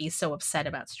wouldn't be so upset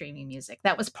about streaming music.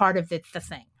 That was part of the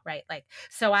thing, right?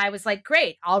 So I was like,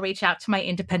 great, I'll reach out to my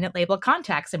independent label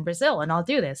contacts in Brazil and I'll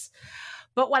do this.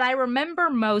 But what I remember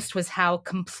most was how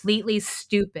completely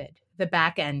stupid the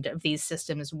back end of these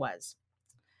systems was,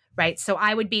 right? So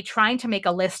I would be trying to make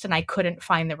a list and I couldn't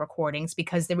find the recordings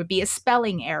because there would be a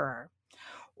spelling error,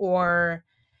 or,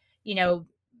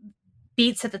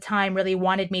 Beats at the time really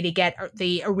wanted me to get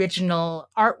the original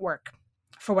artwork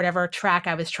for whatever track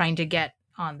I was trying to get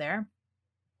on there.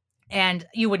 And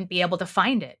you wouldn't be able to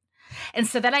find it. And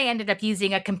so then I ended up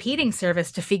using a competing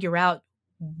service to figure out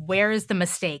where is the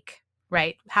mistake,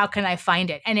 right? How can I find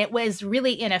it? And it was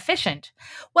really inefficient.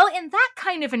 Well, in that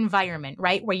kind of environment,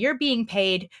 right, where you're being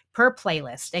paid per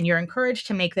playlist and you're encouraged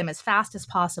to make them as fast as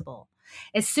possible,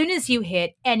 as soon as you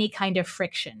hit any kind of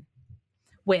friction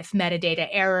with metadata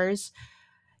errors,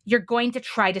 you're going to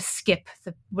try to skip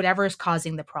whatever is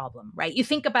causing the problem, right? You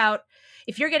think about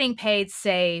if you're getting paid,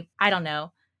 say, I don't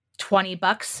know,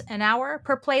 $20 an hour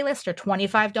per playlist or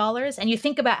 $25, and you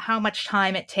think about how much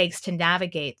time it takes to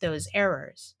navigate those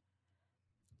errors.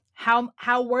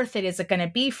 How worth it is it going to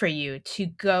be for you to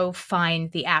go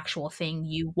find the actual thing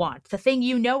you want, the thing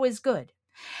is good?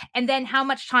 And then how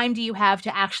much time do you have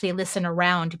to actually listen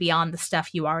around beyond the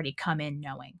stuff you already come in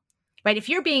knowing? Right? If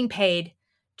you're being paid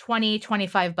 $20,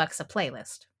 $25 a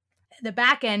playlist, the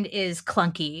back end is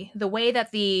clunky. The way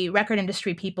that the record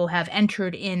industry people have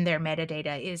entered in their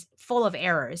metadata is full of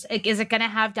errors. Is it going to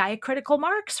have diacritical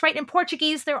marks? Right? In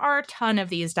Portuguese, there are a ton of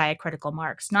these diacritical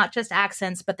marks, not just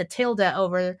accents, but the tilde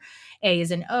over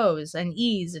A's and O's and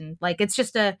E's. And it's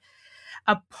just a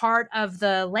part of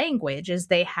the language is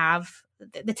they have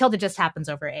the tilde just happens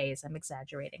over A's. I'm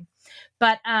exaggerating.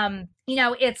 But,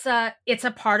 it's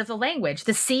a part of the language.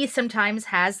 The C sometimes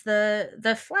has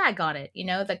the flag on it,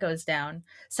 that goes down.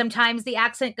 Sometimes the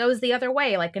accent goes the other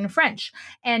way, like in French.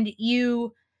 And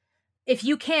if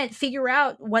you can't figure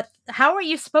out how are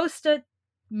you supposed to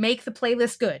make the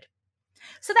playlist good.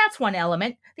 So that's one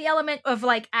element. The element of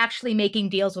like actually making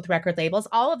deals with record labels.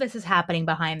 All of this is happening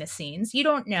behind the scenes. You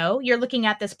don't know. You're looking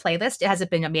at this playlist. Has it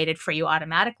been made for you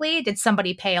automatically? Did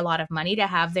somebody pay a lot of money to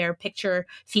have their picture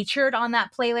featured on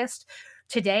that playlist?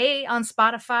 Today on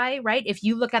Spotify, right? If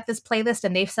you look at this playlist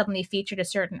and they've suddenly featured a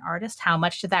certain artist, how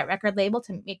much did that record label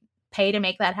pay to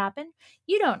make that happen?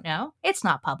 You don't know. It's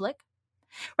not public,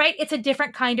 right? It's a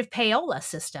different kind of payola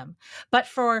system. But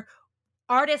for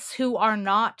artists who are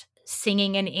not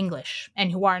singing in English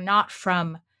and who are not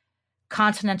from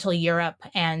continental Europe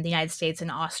and the United States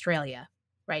and Australia,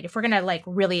 right? If we're going to like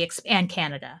really expand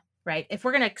Canada, right? If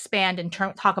we're going to expand and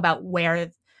talk about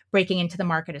where breaking into the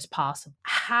market is possible,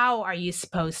 how are you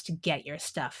supposed to get your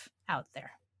stuff out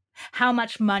there? How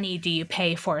much money do you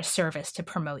pay for a service to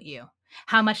promote you?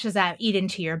 How much does that eat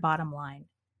into your bottom line?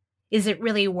 Is it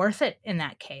really worth it in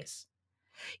that case?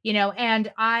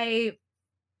 And I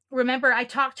remember I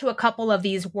talked to a couple of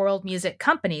these world music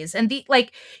companies, and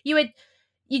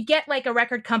you'd get like a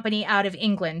record company out of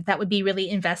England that would be really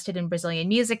invested in Brazilian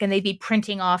music, and they'd be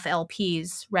printing off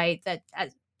LPs, right? That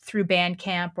through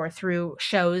Bandcamp or through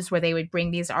shows where they would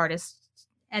bring these artists.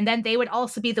 And then they would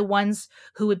also be the ones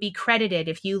who would be credited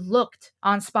if you looked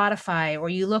on Spotify or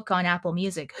you look on Apple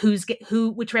Music,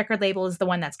 which record label is the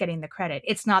one that's getting the credit.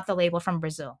 It's not the label from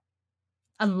Brazil,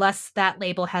 unless that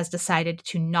label has decided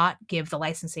to not give the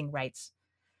licensing rights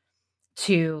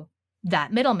to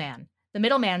that middleman. The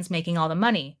middleman's making all the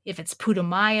money. If it's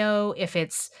Putumayo, if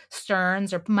it's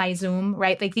Stearns or Maizum,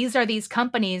 right? Like these are these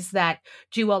companies that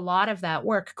do a lot of that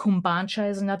work. Kumbancha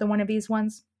is another one of these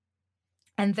ones.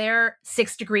 And their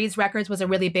 6 Degrees Records was a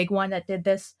really big one that did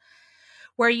this,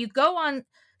 where you go on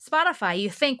Spotify, you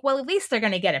think, well, at least they're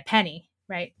going to get a penny,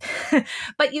 right?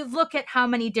 But you look at how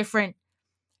many different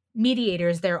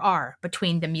mediators there are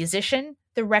between the musician,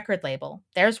 the record label,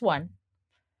 there's one,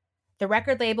 the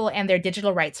record label and their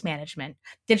digital rights management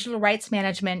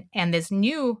and this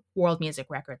new world music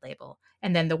record label,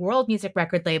 and then the world music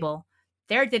record label,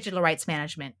 their digital rights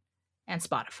management, and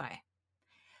Spotify.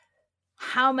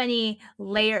 How many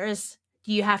layers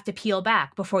do you have to peel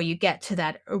back before you get to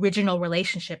that original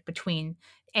relationship between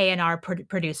A&R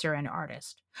producer and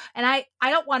artist? And I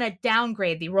don't want to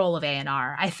downgrade the role of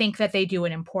A&R. I think that they do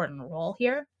an important role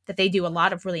here, that they do a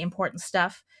lot of really important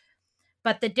stuff.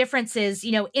 But the difference is,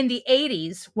 in the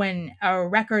 80s, when a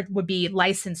record would be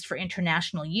licensed for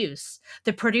international use,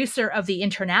 the producer of the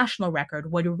international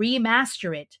record would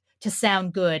remaster it to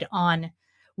sound good on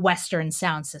Western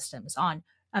sound systems, on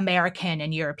American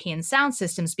and European sound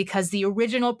systems, because the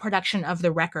original production of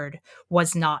the record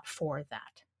was not for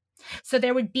that. So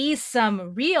there would be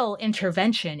some real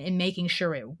intervention in making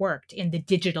sure it worked in the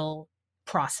digital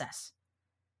process.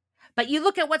 But you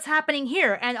look at what's happening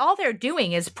here, and all they're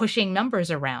doing is pushing numbers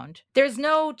around. There's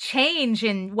no change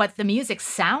in what the music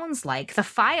sounds like. The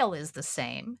file is the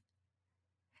same.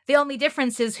 The only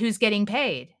difference is who's getting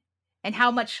paid and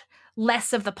how much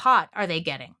less of the pot are they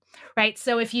getting, right?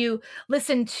 So if you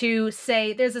listen to,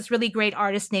 say, there's this really great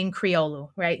artist named Criollo,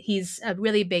 right? He's a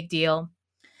really big deal.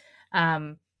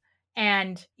 And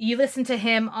you listen to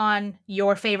him on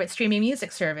your favorite streaming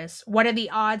music service. What are the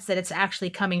odds that it's actually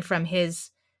coming from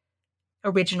his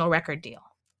original record deal?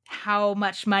 How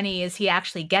much money is he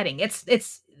actually getting?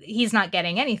 He's not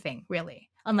getting anything really,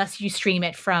 unless you stream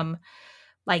it from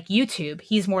like YouTube.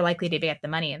 He's more likely to get the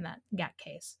money in that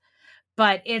case.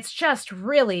 But it's just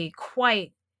really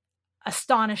quite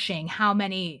astonishing how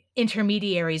many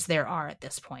intermediaries there are at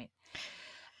this point.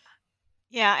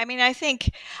 Yeah, I mean,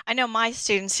 I know my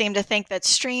students seem to think that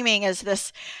streaming is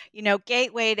this,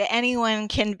 gateway to anyone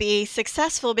can be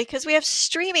successful because we have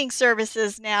streaming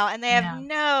services now, and they have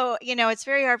it's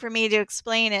very hard for me to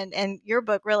explain, and your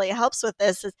book really helps with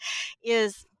this,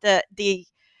 is the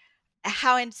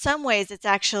how in some ways it's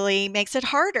actually makes it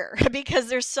harder because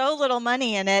there's so little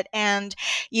money in it, and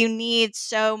you need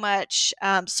so much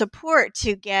support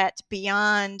to get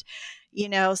beyond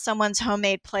someone's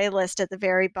homemade playlist at the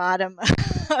very bottom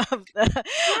of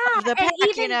the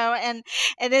pack, and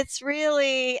it's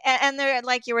really, and there,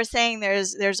 like you were saying,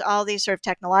 there's all these sort of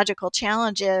technological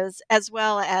challenges as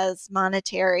well as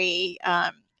monetary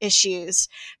issues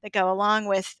that go along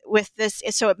with this.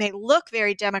 So it may look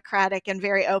very democratic and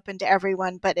very open to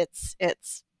everyone, but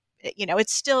it's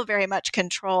still very much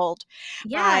controlled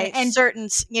by certain,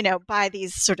 by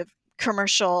these sort of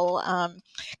commercial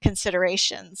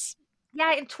considerations.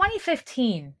 Yeah, in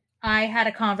 2015, I had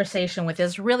a conversation with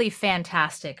this really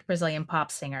fantastic Brazilian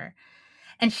pop singer.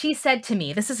 And she said to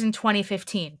me, this is in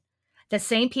 2015, the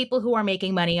same people who are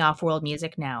making money off world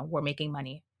music now were making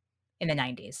money in the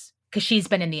 90s, because she's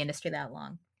been in the industry that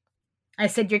long. I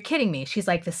said, you're kidding me. She's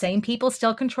like, the same people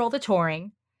still control the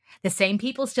touring. The same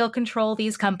people still control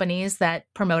these companies that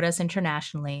promote us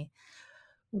internationally.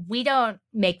 We don't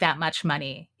make that much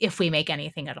money if we make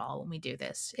anything at all when we do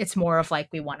this. It's more of like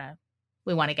we want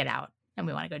to get out and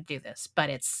we want to go do this, but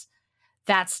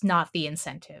that's not the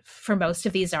incentive for most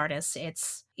of these artists.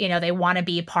 It's, they want to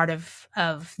be a part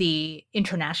of the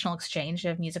international exchange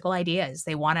of musical ideas.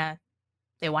 They want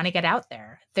to get out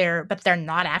there. But they're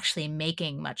not actually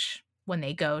making much when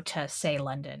they go to, say,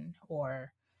 London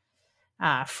or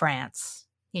France.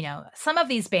 Some of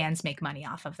these bands make money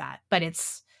off of that, but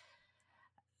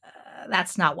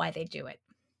that's not why they do it.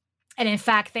 And in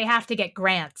fact, they have to get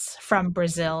grants from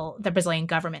Brazil, the Brazilian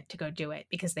government, to go do it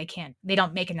because they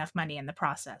don't make enough money in the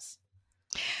process.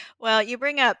 Well, you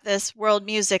bring up this world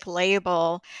music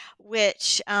label,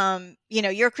 which,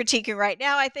 you're critiquing right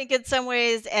now, I think, in some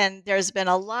ways, and there's been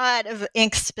a lot of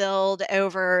ink spilled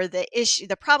over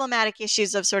the problematic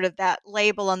issues of sort of that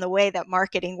label and the way that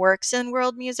marketing works in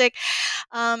world music.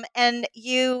 And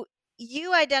you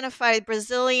identified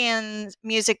Brazilian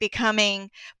music becoming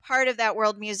part of that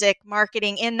world music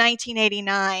marketing in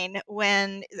 1989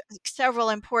 when several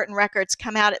important records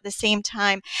come out at the same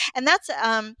time. And that's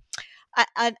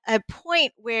a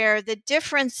point where the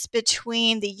difference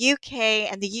between the UK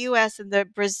and the US and the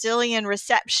Brazilian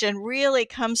reception really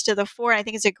comes to the fore. I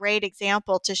think it's a great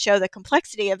example to show the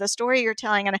complexity of the story you're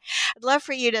telling. And I'd love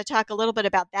for you to talk a little bit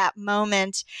about that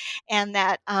moment and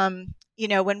that,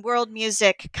 when world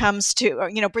music comes to,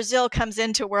 or, Brazil comes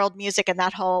into world music and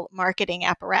that whole marketing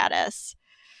apparatus.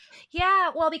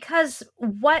 Yeah, well, because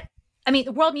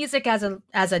world music as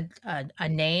a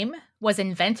name was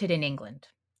invented in England.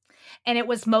 And it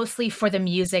was mostly for the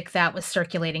music that was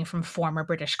circulating from former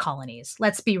British colonies.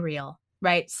 Let's be real,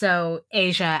 right? So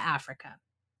Asia, Africa.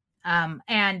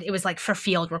 And it was like for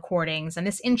field recordings and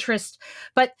this interest,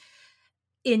 but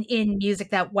in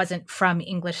music that wasn't from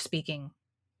English-speaking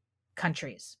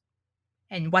countries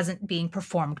and wasn't being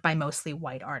performed by mostly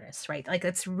white artists, right? Like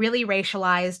it's really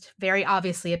racialized, very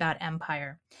obviously about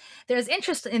empire. There's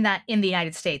interest in that in the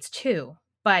United States too.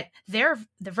 But the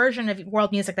version of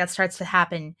world music that starts to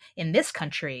happen in this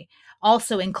country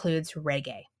also includes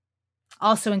reggae,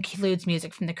 also includes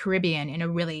music from the Caribbean in a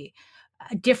really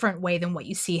different way than what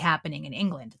you see happening in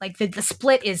England. Like the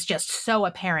split is just so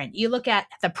apparent. You look at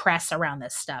the press around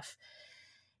this stuff.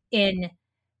 In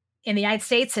the United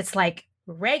States, it's like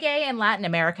reggae and Latin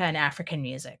America and African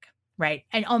music, right?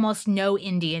 And almost no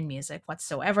Indian music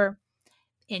whatsoever.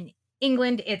 In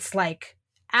England, it's like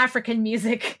African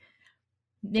music,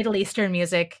 Middle Eastern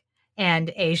music,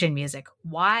 and Asian music.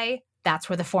 Why? That's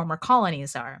where the former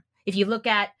colonies are. If you look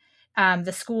at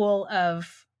the school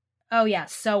of,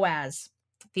 SOAS,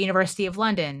 the University of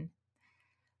London,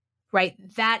 right?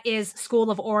 That is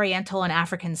School of Oriental and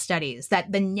African Studies.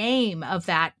 That the name of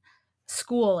that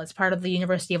school as part of the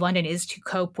University of London is to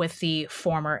cope with the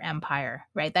former empire,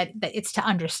 right? That it's to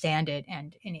understand it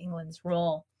and in England's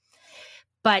role.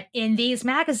 But in these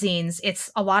magazines, it's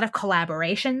a lot of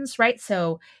collaborations, right?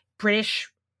 So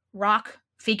British rock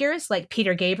figures like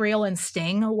Peter Gabriel and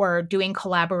Sting were doing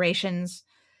collaborations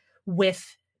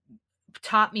with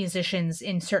top musicians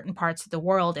in certain parts of the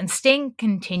world. And Sting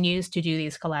continues to do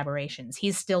these collaborations.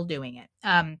 He's still doing it.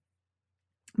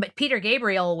 But Peter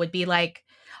Gabriel would be like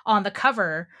on the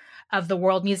cover of the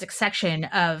world music section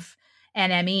of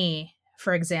NME,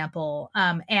 for example.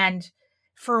 And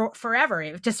for forever,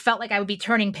 it just felt like I would be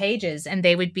turning pages and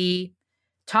they would be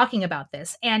talking about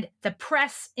this. And the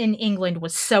press in England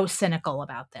was so cynical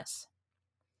about this.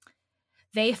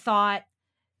 They thought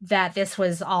that this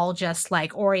was all just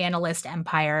like Orientalist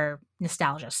empire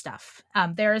nostalgia stuff.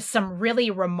 There is some really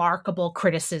remarkable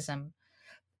criticism.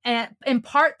 And in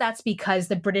part, that's because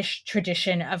the British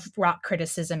tradition of rock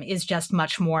criticism is just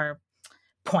much more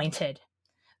pointed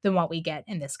than what we get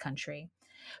in this country.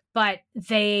 But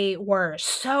they were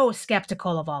so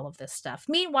skeptical of all of this stuff.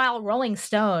 Meanwhile, Rolling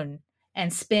Stone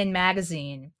and Spin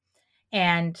Magazine,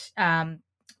 and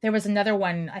there was another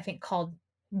one, I think, called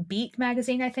Beat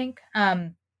Magazine, I think,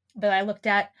 that I looked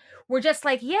at, were just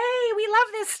like, yay, we love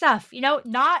this stuff.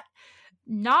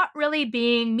 Not really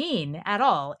being mean at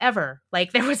all, ever.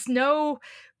 Like there was no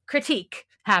critique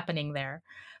happening there.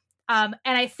 And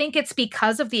I think it's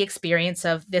because of the experience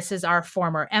of this is our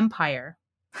former empire.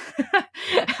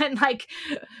 And like,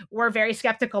 we're very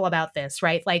skeptical about this,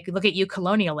 right? Like, look at you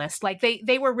colonialists. Like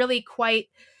they were really quite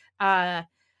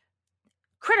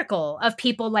critical of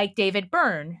people like David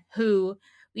Byrne, who,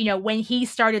 when he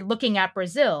started looking at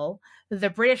Brazil, the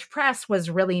British press was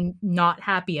really not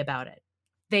happy about it.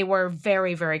 they were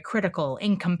very, very critical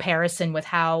in comparison with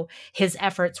how his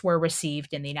efforts were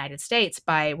received in the United States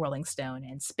by Rolling Stone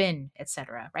and Spin,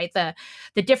 etc. Right? The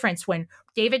difference when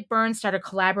David Byrne started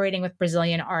collaborating with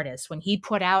Brazilian artists, when he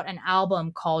put out an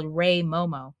album called Rei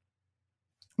Momo,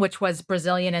 which was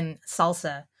Brazilian and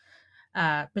salsa,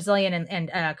 Brazilian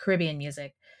and Caribbean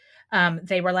music.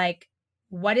 They were like,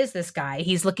 what is this guy?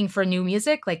 He's looking for new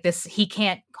music. Like this, he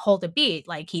can't hold a beat.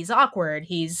 Like he's awkward.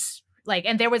 He's like,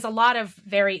 and there was a lot of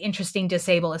very interesting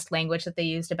disableist language that they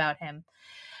used about him.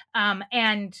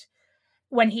 And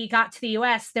when he got to the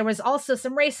US, there was also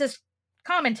some racist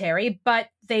commentary, but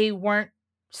they weren't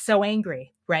so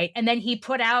angry, right? And then he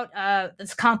put out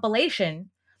this compilation.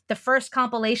 The first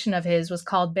compilation of his was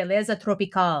called Beleza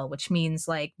Tropical, which means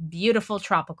like beautiful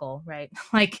tropical, right?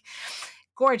 Like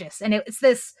gorgeous. And it's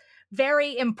this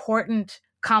very important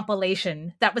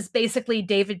compilation that was basically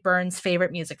David Byrne's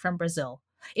favorite music from Brazil.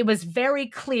 It was very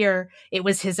clear it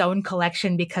was his own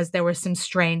collection because there were some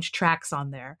strange tracks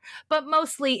on there. But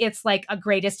mostly it's like a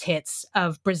greatest hits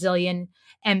of Brazilian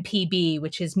MPB,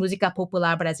 which is Música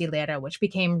Popular Brasileira, which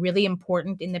became really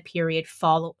important in the period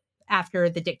after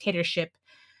the dictatorship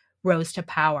rose to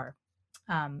power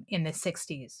in the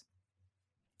 60s.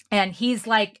 And he's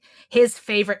like his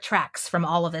favorite tracks from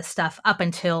all of this stuff up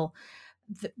until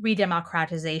the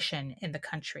redemocratization in the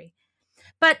country.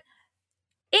 But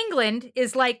England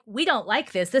is like, we don't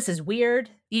like this. This is weird.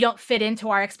 You don't fit into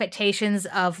our expectations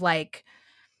of like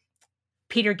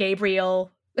Peter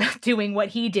Gabriel doing what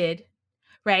he did,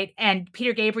 right? And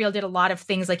Peter Gabriel did a lot of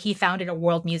things, like he founded a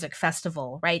world music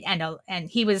festival, right? And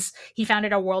he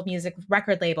founded a world music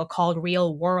record label called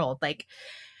Real World. Like,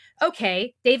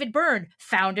 okay, David Byrne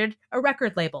founded a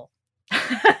record label.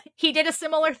 He did a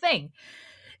similar thing.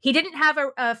 He didn't have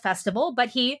a festival, but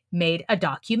he made a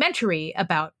documentary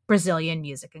about Brazilian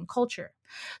music and culture.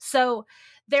 So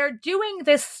they're doing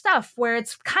this stuff where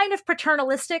it's kind of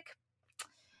paternalistic,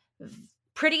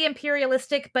 pretty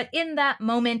imperialistic, but in that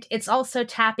moment, it's also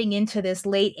tapping into this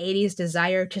late 80s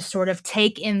desire to sort of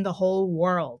take in the whole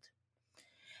world.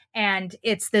 And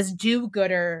it's this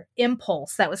do-gooder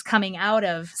impulse that was coming out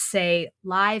of, say,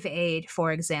 Live Aid,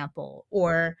 for example,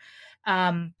 or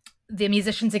the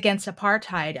Musicians Against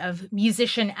Apartheid, of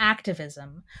musician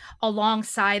activism,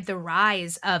 alongside the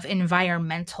rise of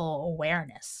environmental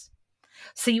awareness.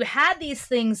 So you had these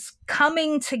things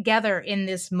coming together in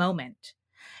this moment.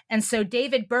 And so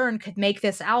David Byrne could make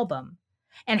this album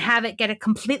and have it get a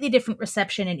completely different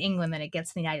reception in England than it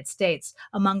gets in the United States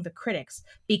among the critics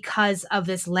because of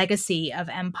this legacy of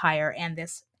empire and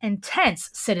this intense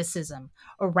cynicism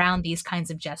around these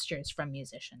kinds of gestures from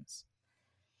musicians.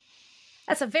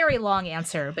 That's a very long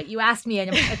answer, but you asked me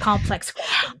a complex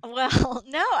question. Well,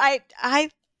 no, I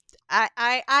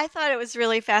thought it was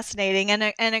really fascinating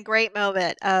and a great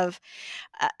moment of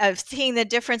seeing the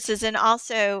differences. And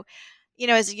also, you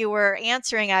know, as you were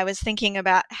answering, I was thinking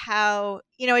about how,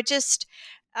 you know, it just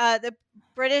the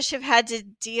British have had to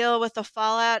deal with the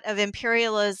fallout of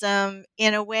imperialism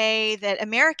in a way that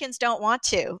Americans don't want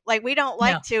to. Like, we don't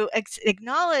like to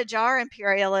acknowledge our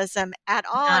imperialism at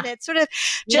all. And it's sort of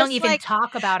we don't even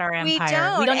talk about our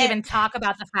empire. We don't even talk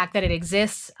about the fact that it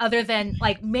exists, other than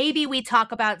like maybe we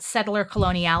talk about settler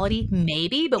coloniality,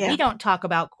 maybe, but we don't talk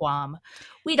about Guam.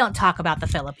 We don't talk about the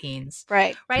Philippines.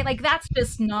 Right. Like that's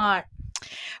just not.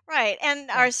 Right.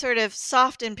 And our sort of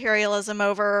soft imperialism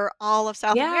over all of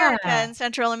South America and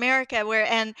Central America,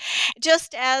 and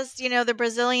just as, you know, the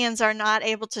Brazilians are not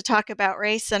able to talk about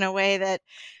race in a way that,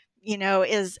 you know,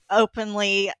 is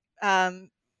openly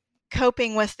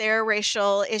coping with their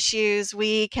racial issues,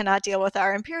 we cannot deal with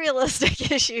our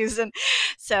imperialistic issues. And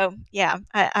so, just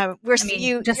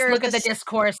look at the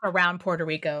discourse around Puerto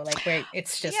Rico, like where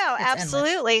it's just,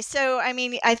 absolutely. Endless. So, I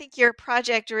mean, I think your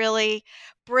project really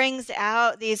brings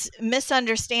out these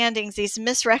misunderstandings, these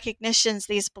misrecognitions,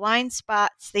 these blind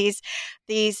spots,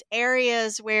 these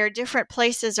areas where different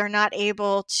places are not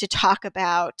able to talk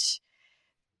about,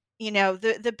 you know,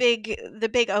 the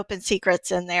big open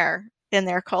secrets in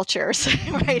their cultures,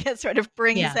 right? It sort of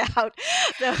brings out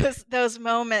those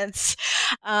moments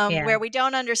where we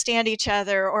don't understand each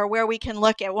other, or where we can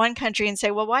look at one country and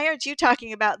say, well, why aren't you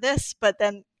talking about this? But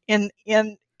then in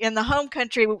the home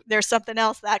country, there's something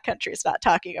else that country is not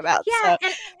talking about. So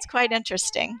it's quite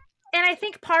interesting. And I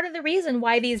think part of the reason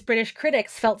why these British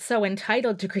critics felt so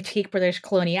entitled to critique British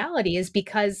coloniality is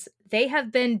because they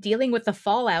have been dealing with the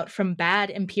fallout from bad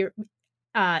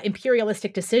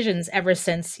imperialistic decisions ever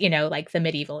since, you know, like the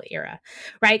medieval era,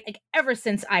 right? Like ever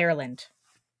since Ireland,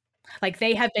 Like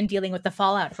they have been dealing with the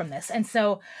fallout from this. And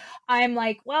so I'm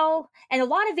like, well, and a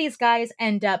lot of these guys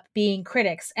end up being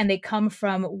critics and they come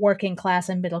from working class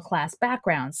and middle class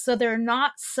backgrounds. So they're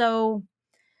not so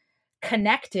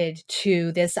connected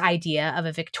to this idea of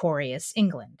a victorious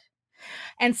England.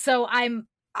 And so I'm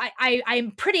I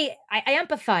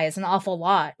empathize an awful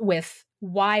lot with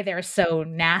why they're so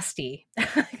nasty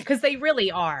because they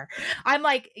really are. I'm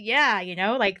like, yeah,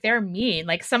 like they're mean.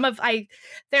 Like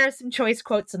there are some choice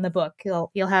quotes in the book.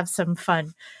 You'll have some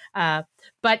fun.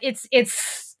 But it's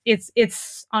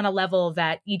on a level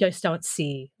that you just don't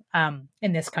see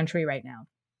in this country right now.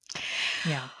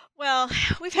 Yeah. Well,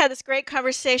 we've had this great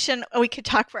conversation. We could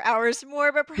talk for hours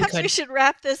more, but perhaps we should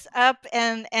wrap this up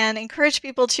and encourage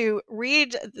people to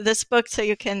read this book so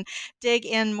you can dig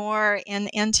in more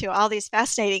into all these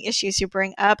fascinating issues you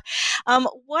bring up.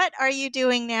 What are you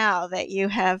doing now that you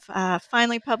have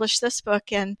finally published this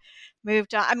book and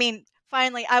moved on? I mean,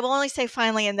 finally, I will only say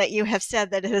finally, in that you have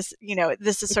said that it is,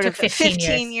 this is sort of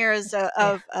 15 years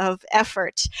of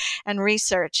effort and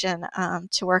research and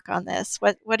to work on this.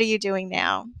 What are you doing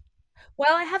now?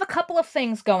 Well, I have a couple of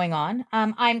things going on.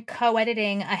 I'm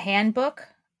co-editing a handbook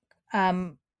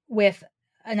with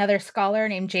another scholar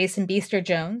named Jason Beester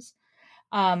Jones.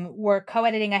 We're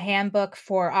co-editing a handbook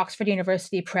for Oxford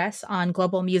University Press on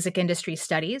global music industry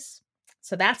studies.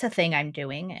 So that's a thing I'm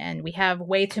doing, and we have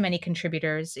way too many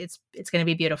contributors. It's going to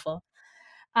be beautiful.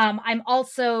 I've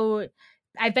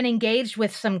been engaged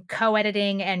with some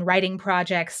co-editing and writing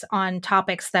projects on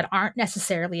topics that aren't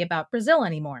necessarily about Brazil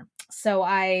anymore. So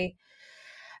I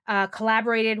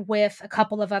collaborated with a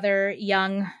couple of other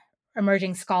young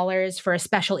emerging scholars for a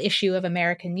special issue of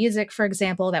American Music, for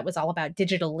example, that was all about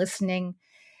digital listening,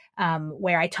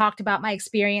 where I talked about my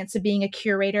experience of being a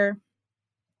curator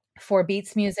for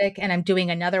Beats Music. And I'm doing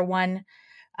another one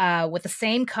with the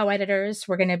same co-editors.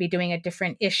 We're going to be doing a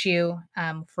different issue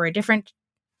for a different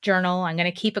journal. I'm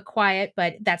going to keep it quiet,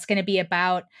 but that's going to be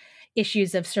about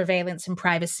issues of surveillance and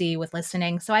privacy with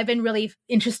listening. So I've been really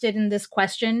interested in this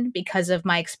question because of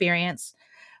my experience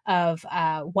of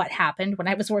what happened when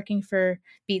I was working for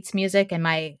Beats Music and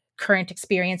my current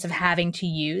experience of having to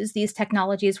use these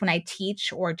technologies when I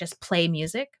teach or just play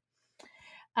music.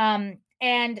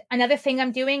 And another thing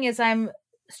I'm doing is I'm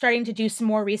starting to do some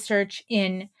more research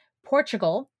in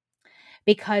Portugal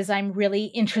because I'm really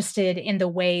interested in the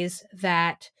ways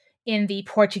that in the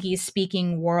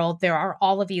Portuguese-speaking world, there are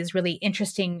all of these really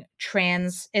interesting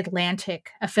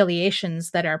transatlantic affiliations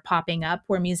that are popping up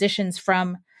where musicians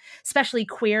from, especially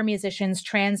queer musicians,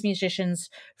 trans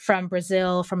musicians from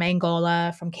Brazil, from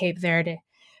Angola, from Cape Verde,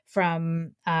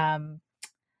 from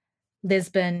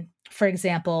Lisbon, for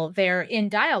example, they're in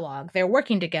dialogue. They're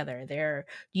working together. They're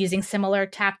using similar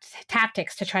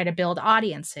tactics to try to build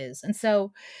audiences. And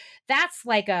so that's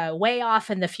like a way off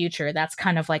in the future. That's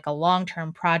kind of like a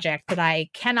long-term project that I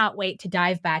cannot wait to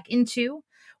dive back into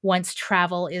once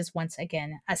travel is once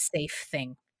again a safe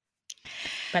thing.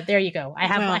 But there you go. I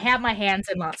have my hands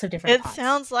in lots of different pots. It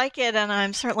sounds like it, and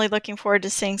I'm certainly looking forward to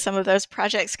seeing some of those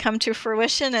projects come to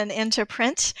fruition and into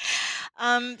print.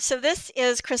 So this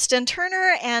is Kristen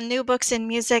Turner and New Books in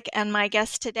Music, and my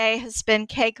guest today has been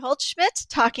Kay Goldschmidt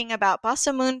talking about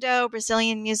Bossa Mundo,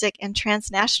 Brazilian music, and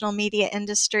transnational media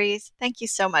industries. Thank you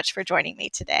so much for joining me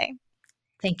today.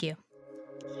 Thank you.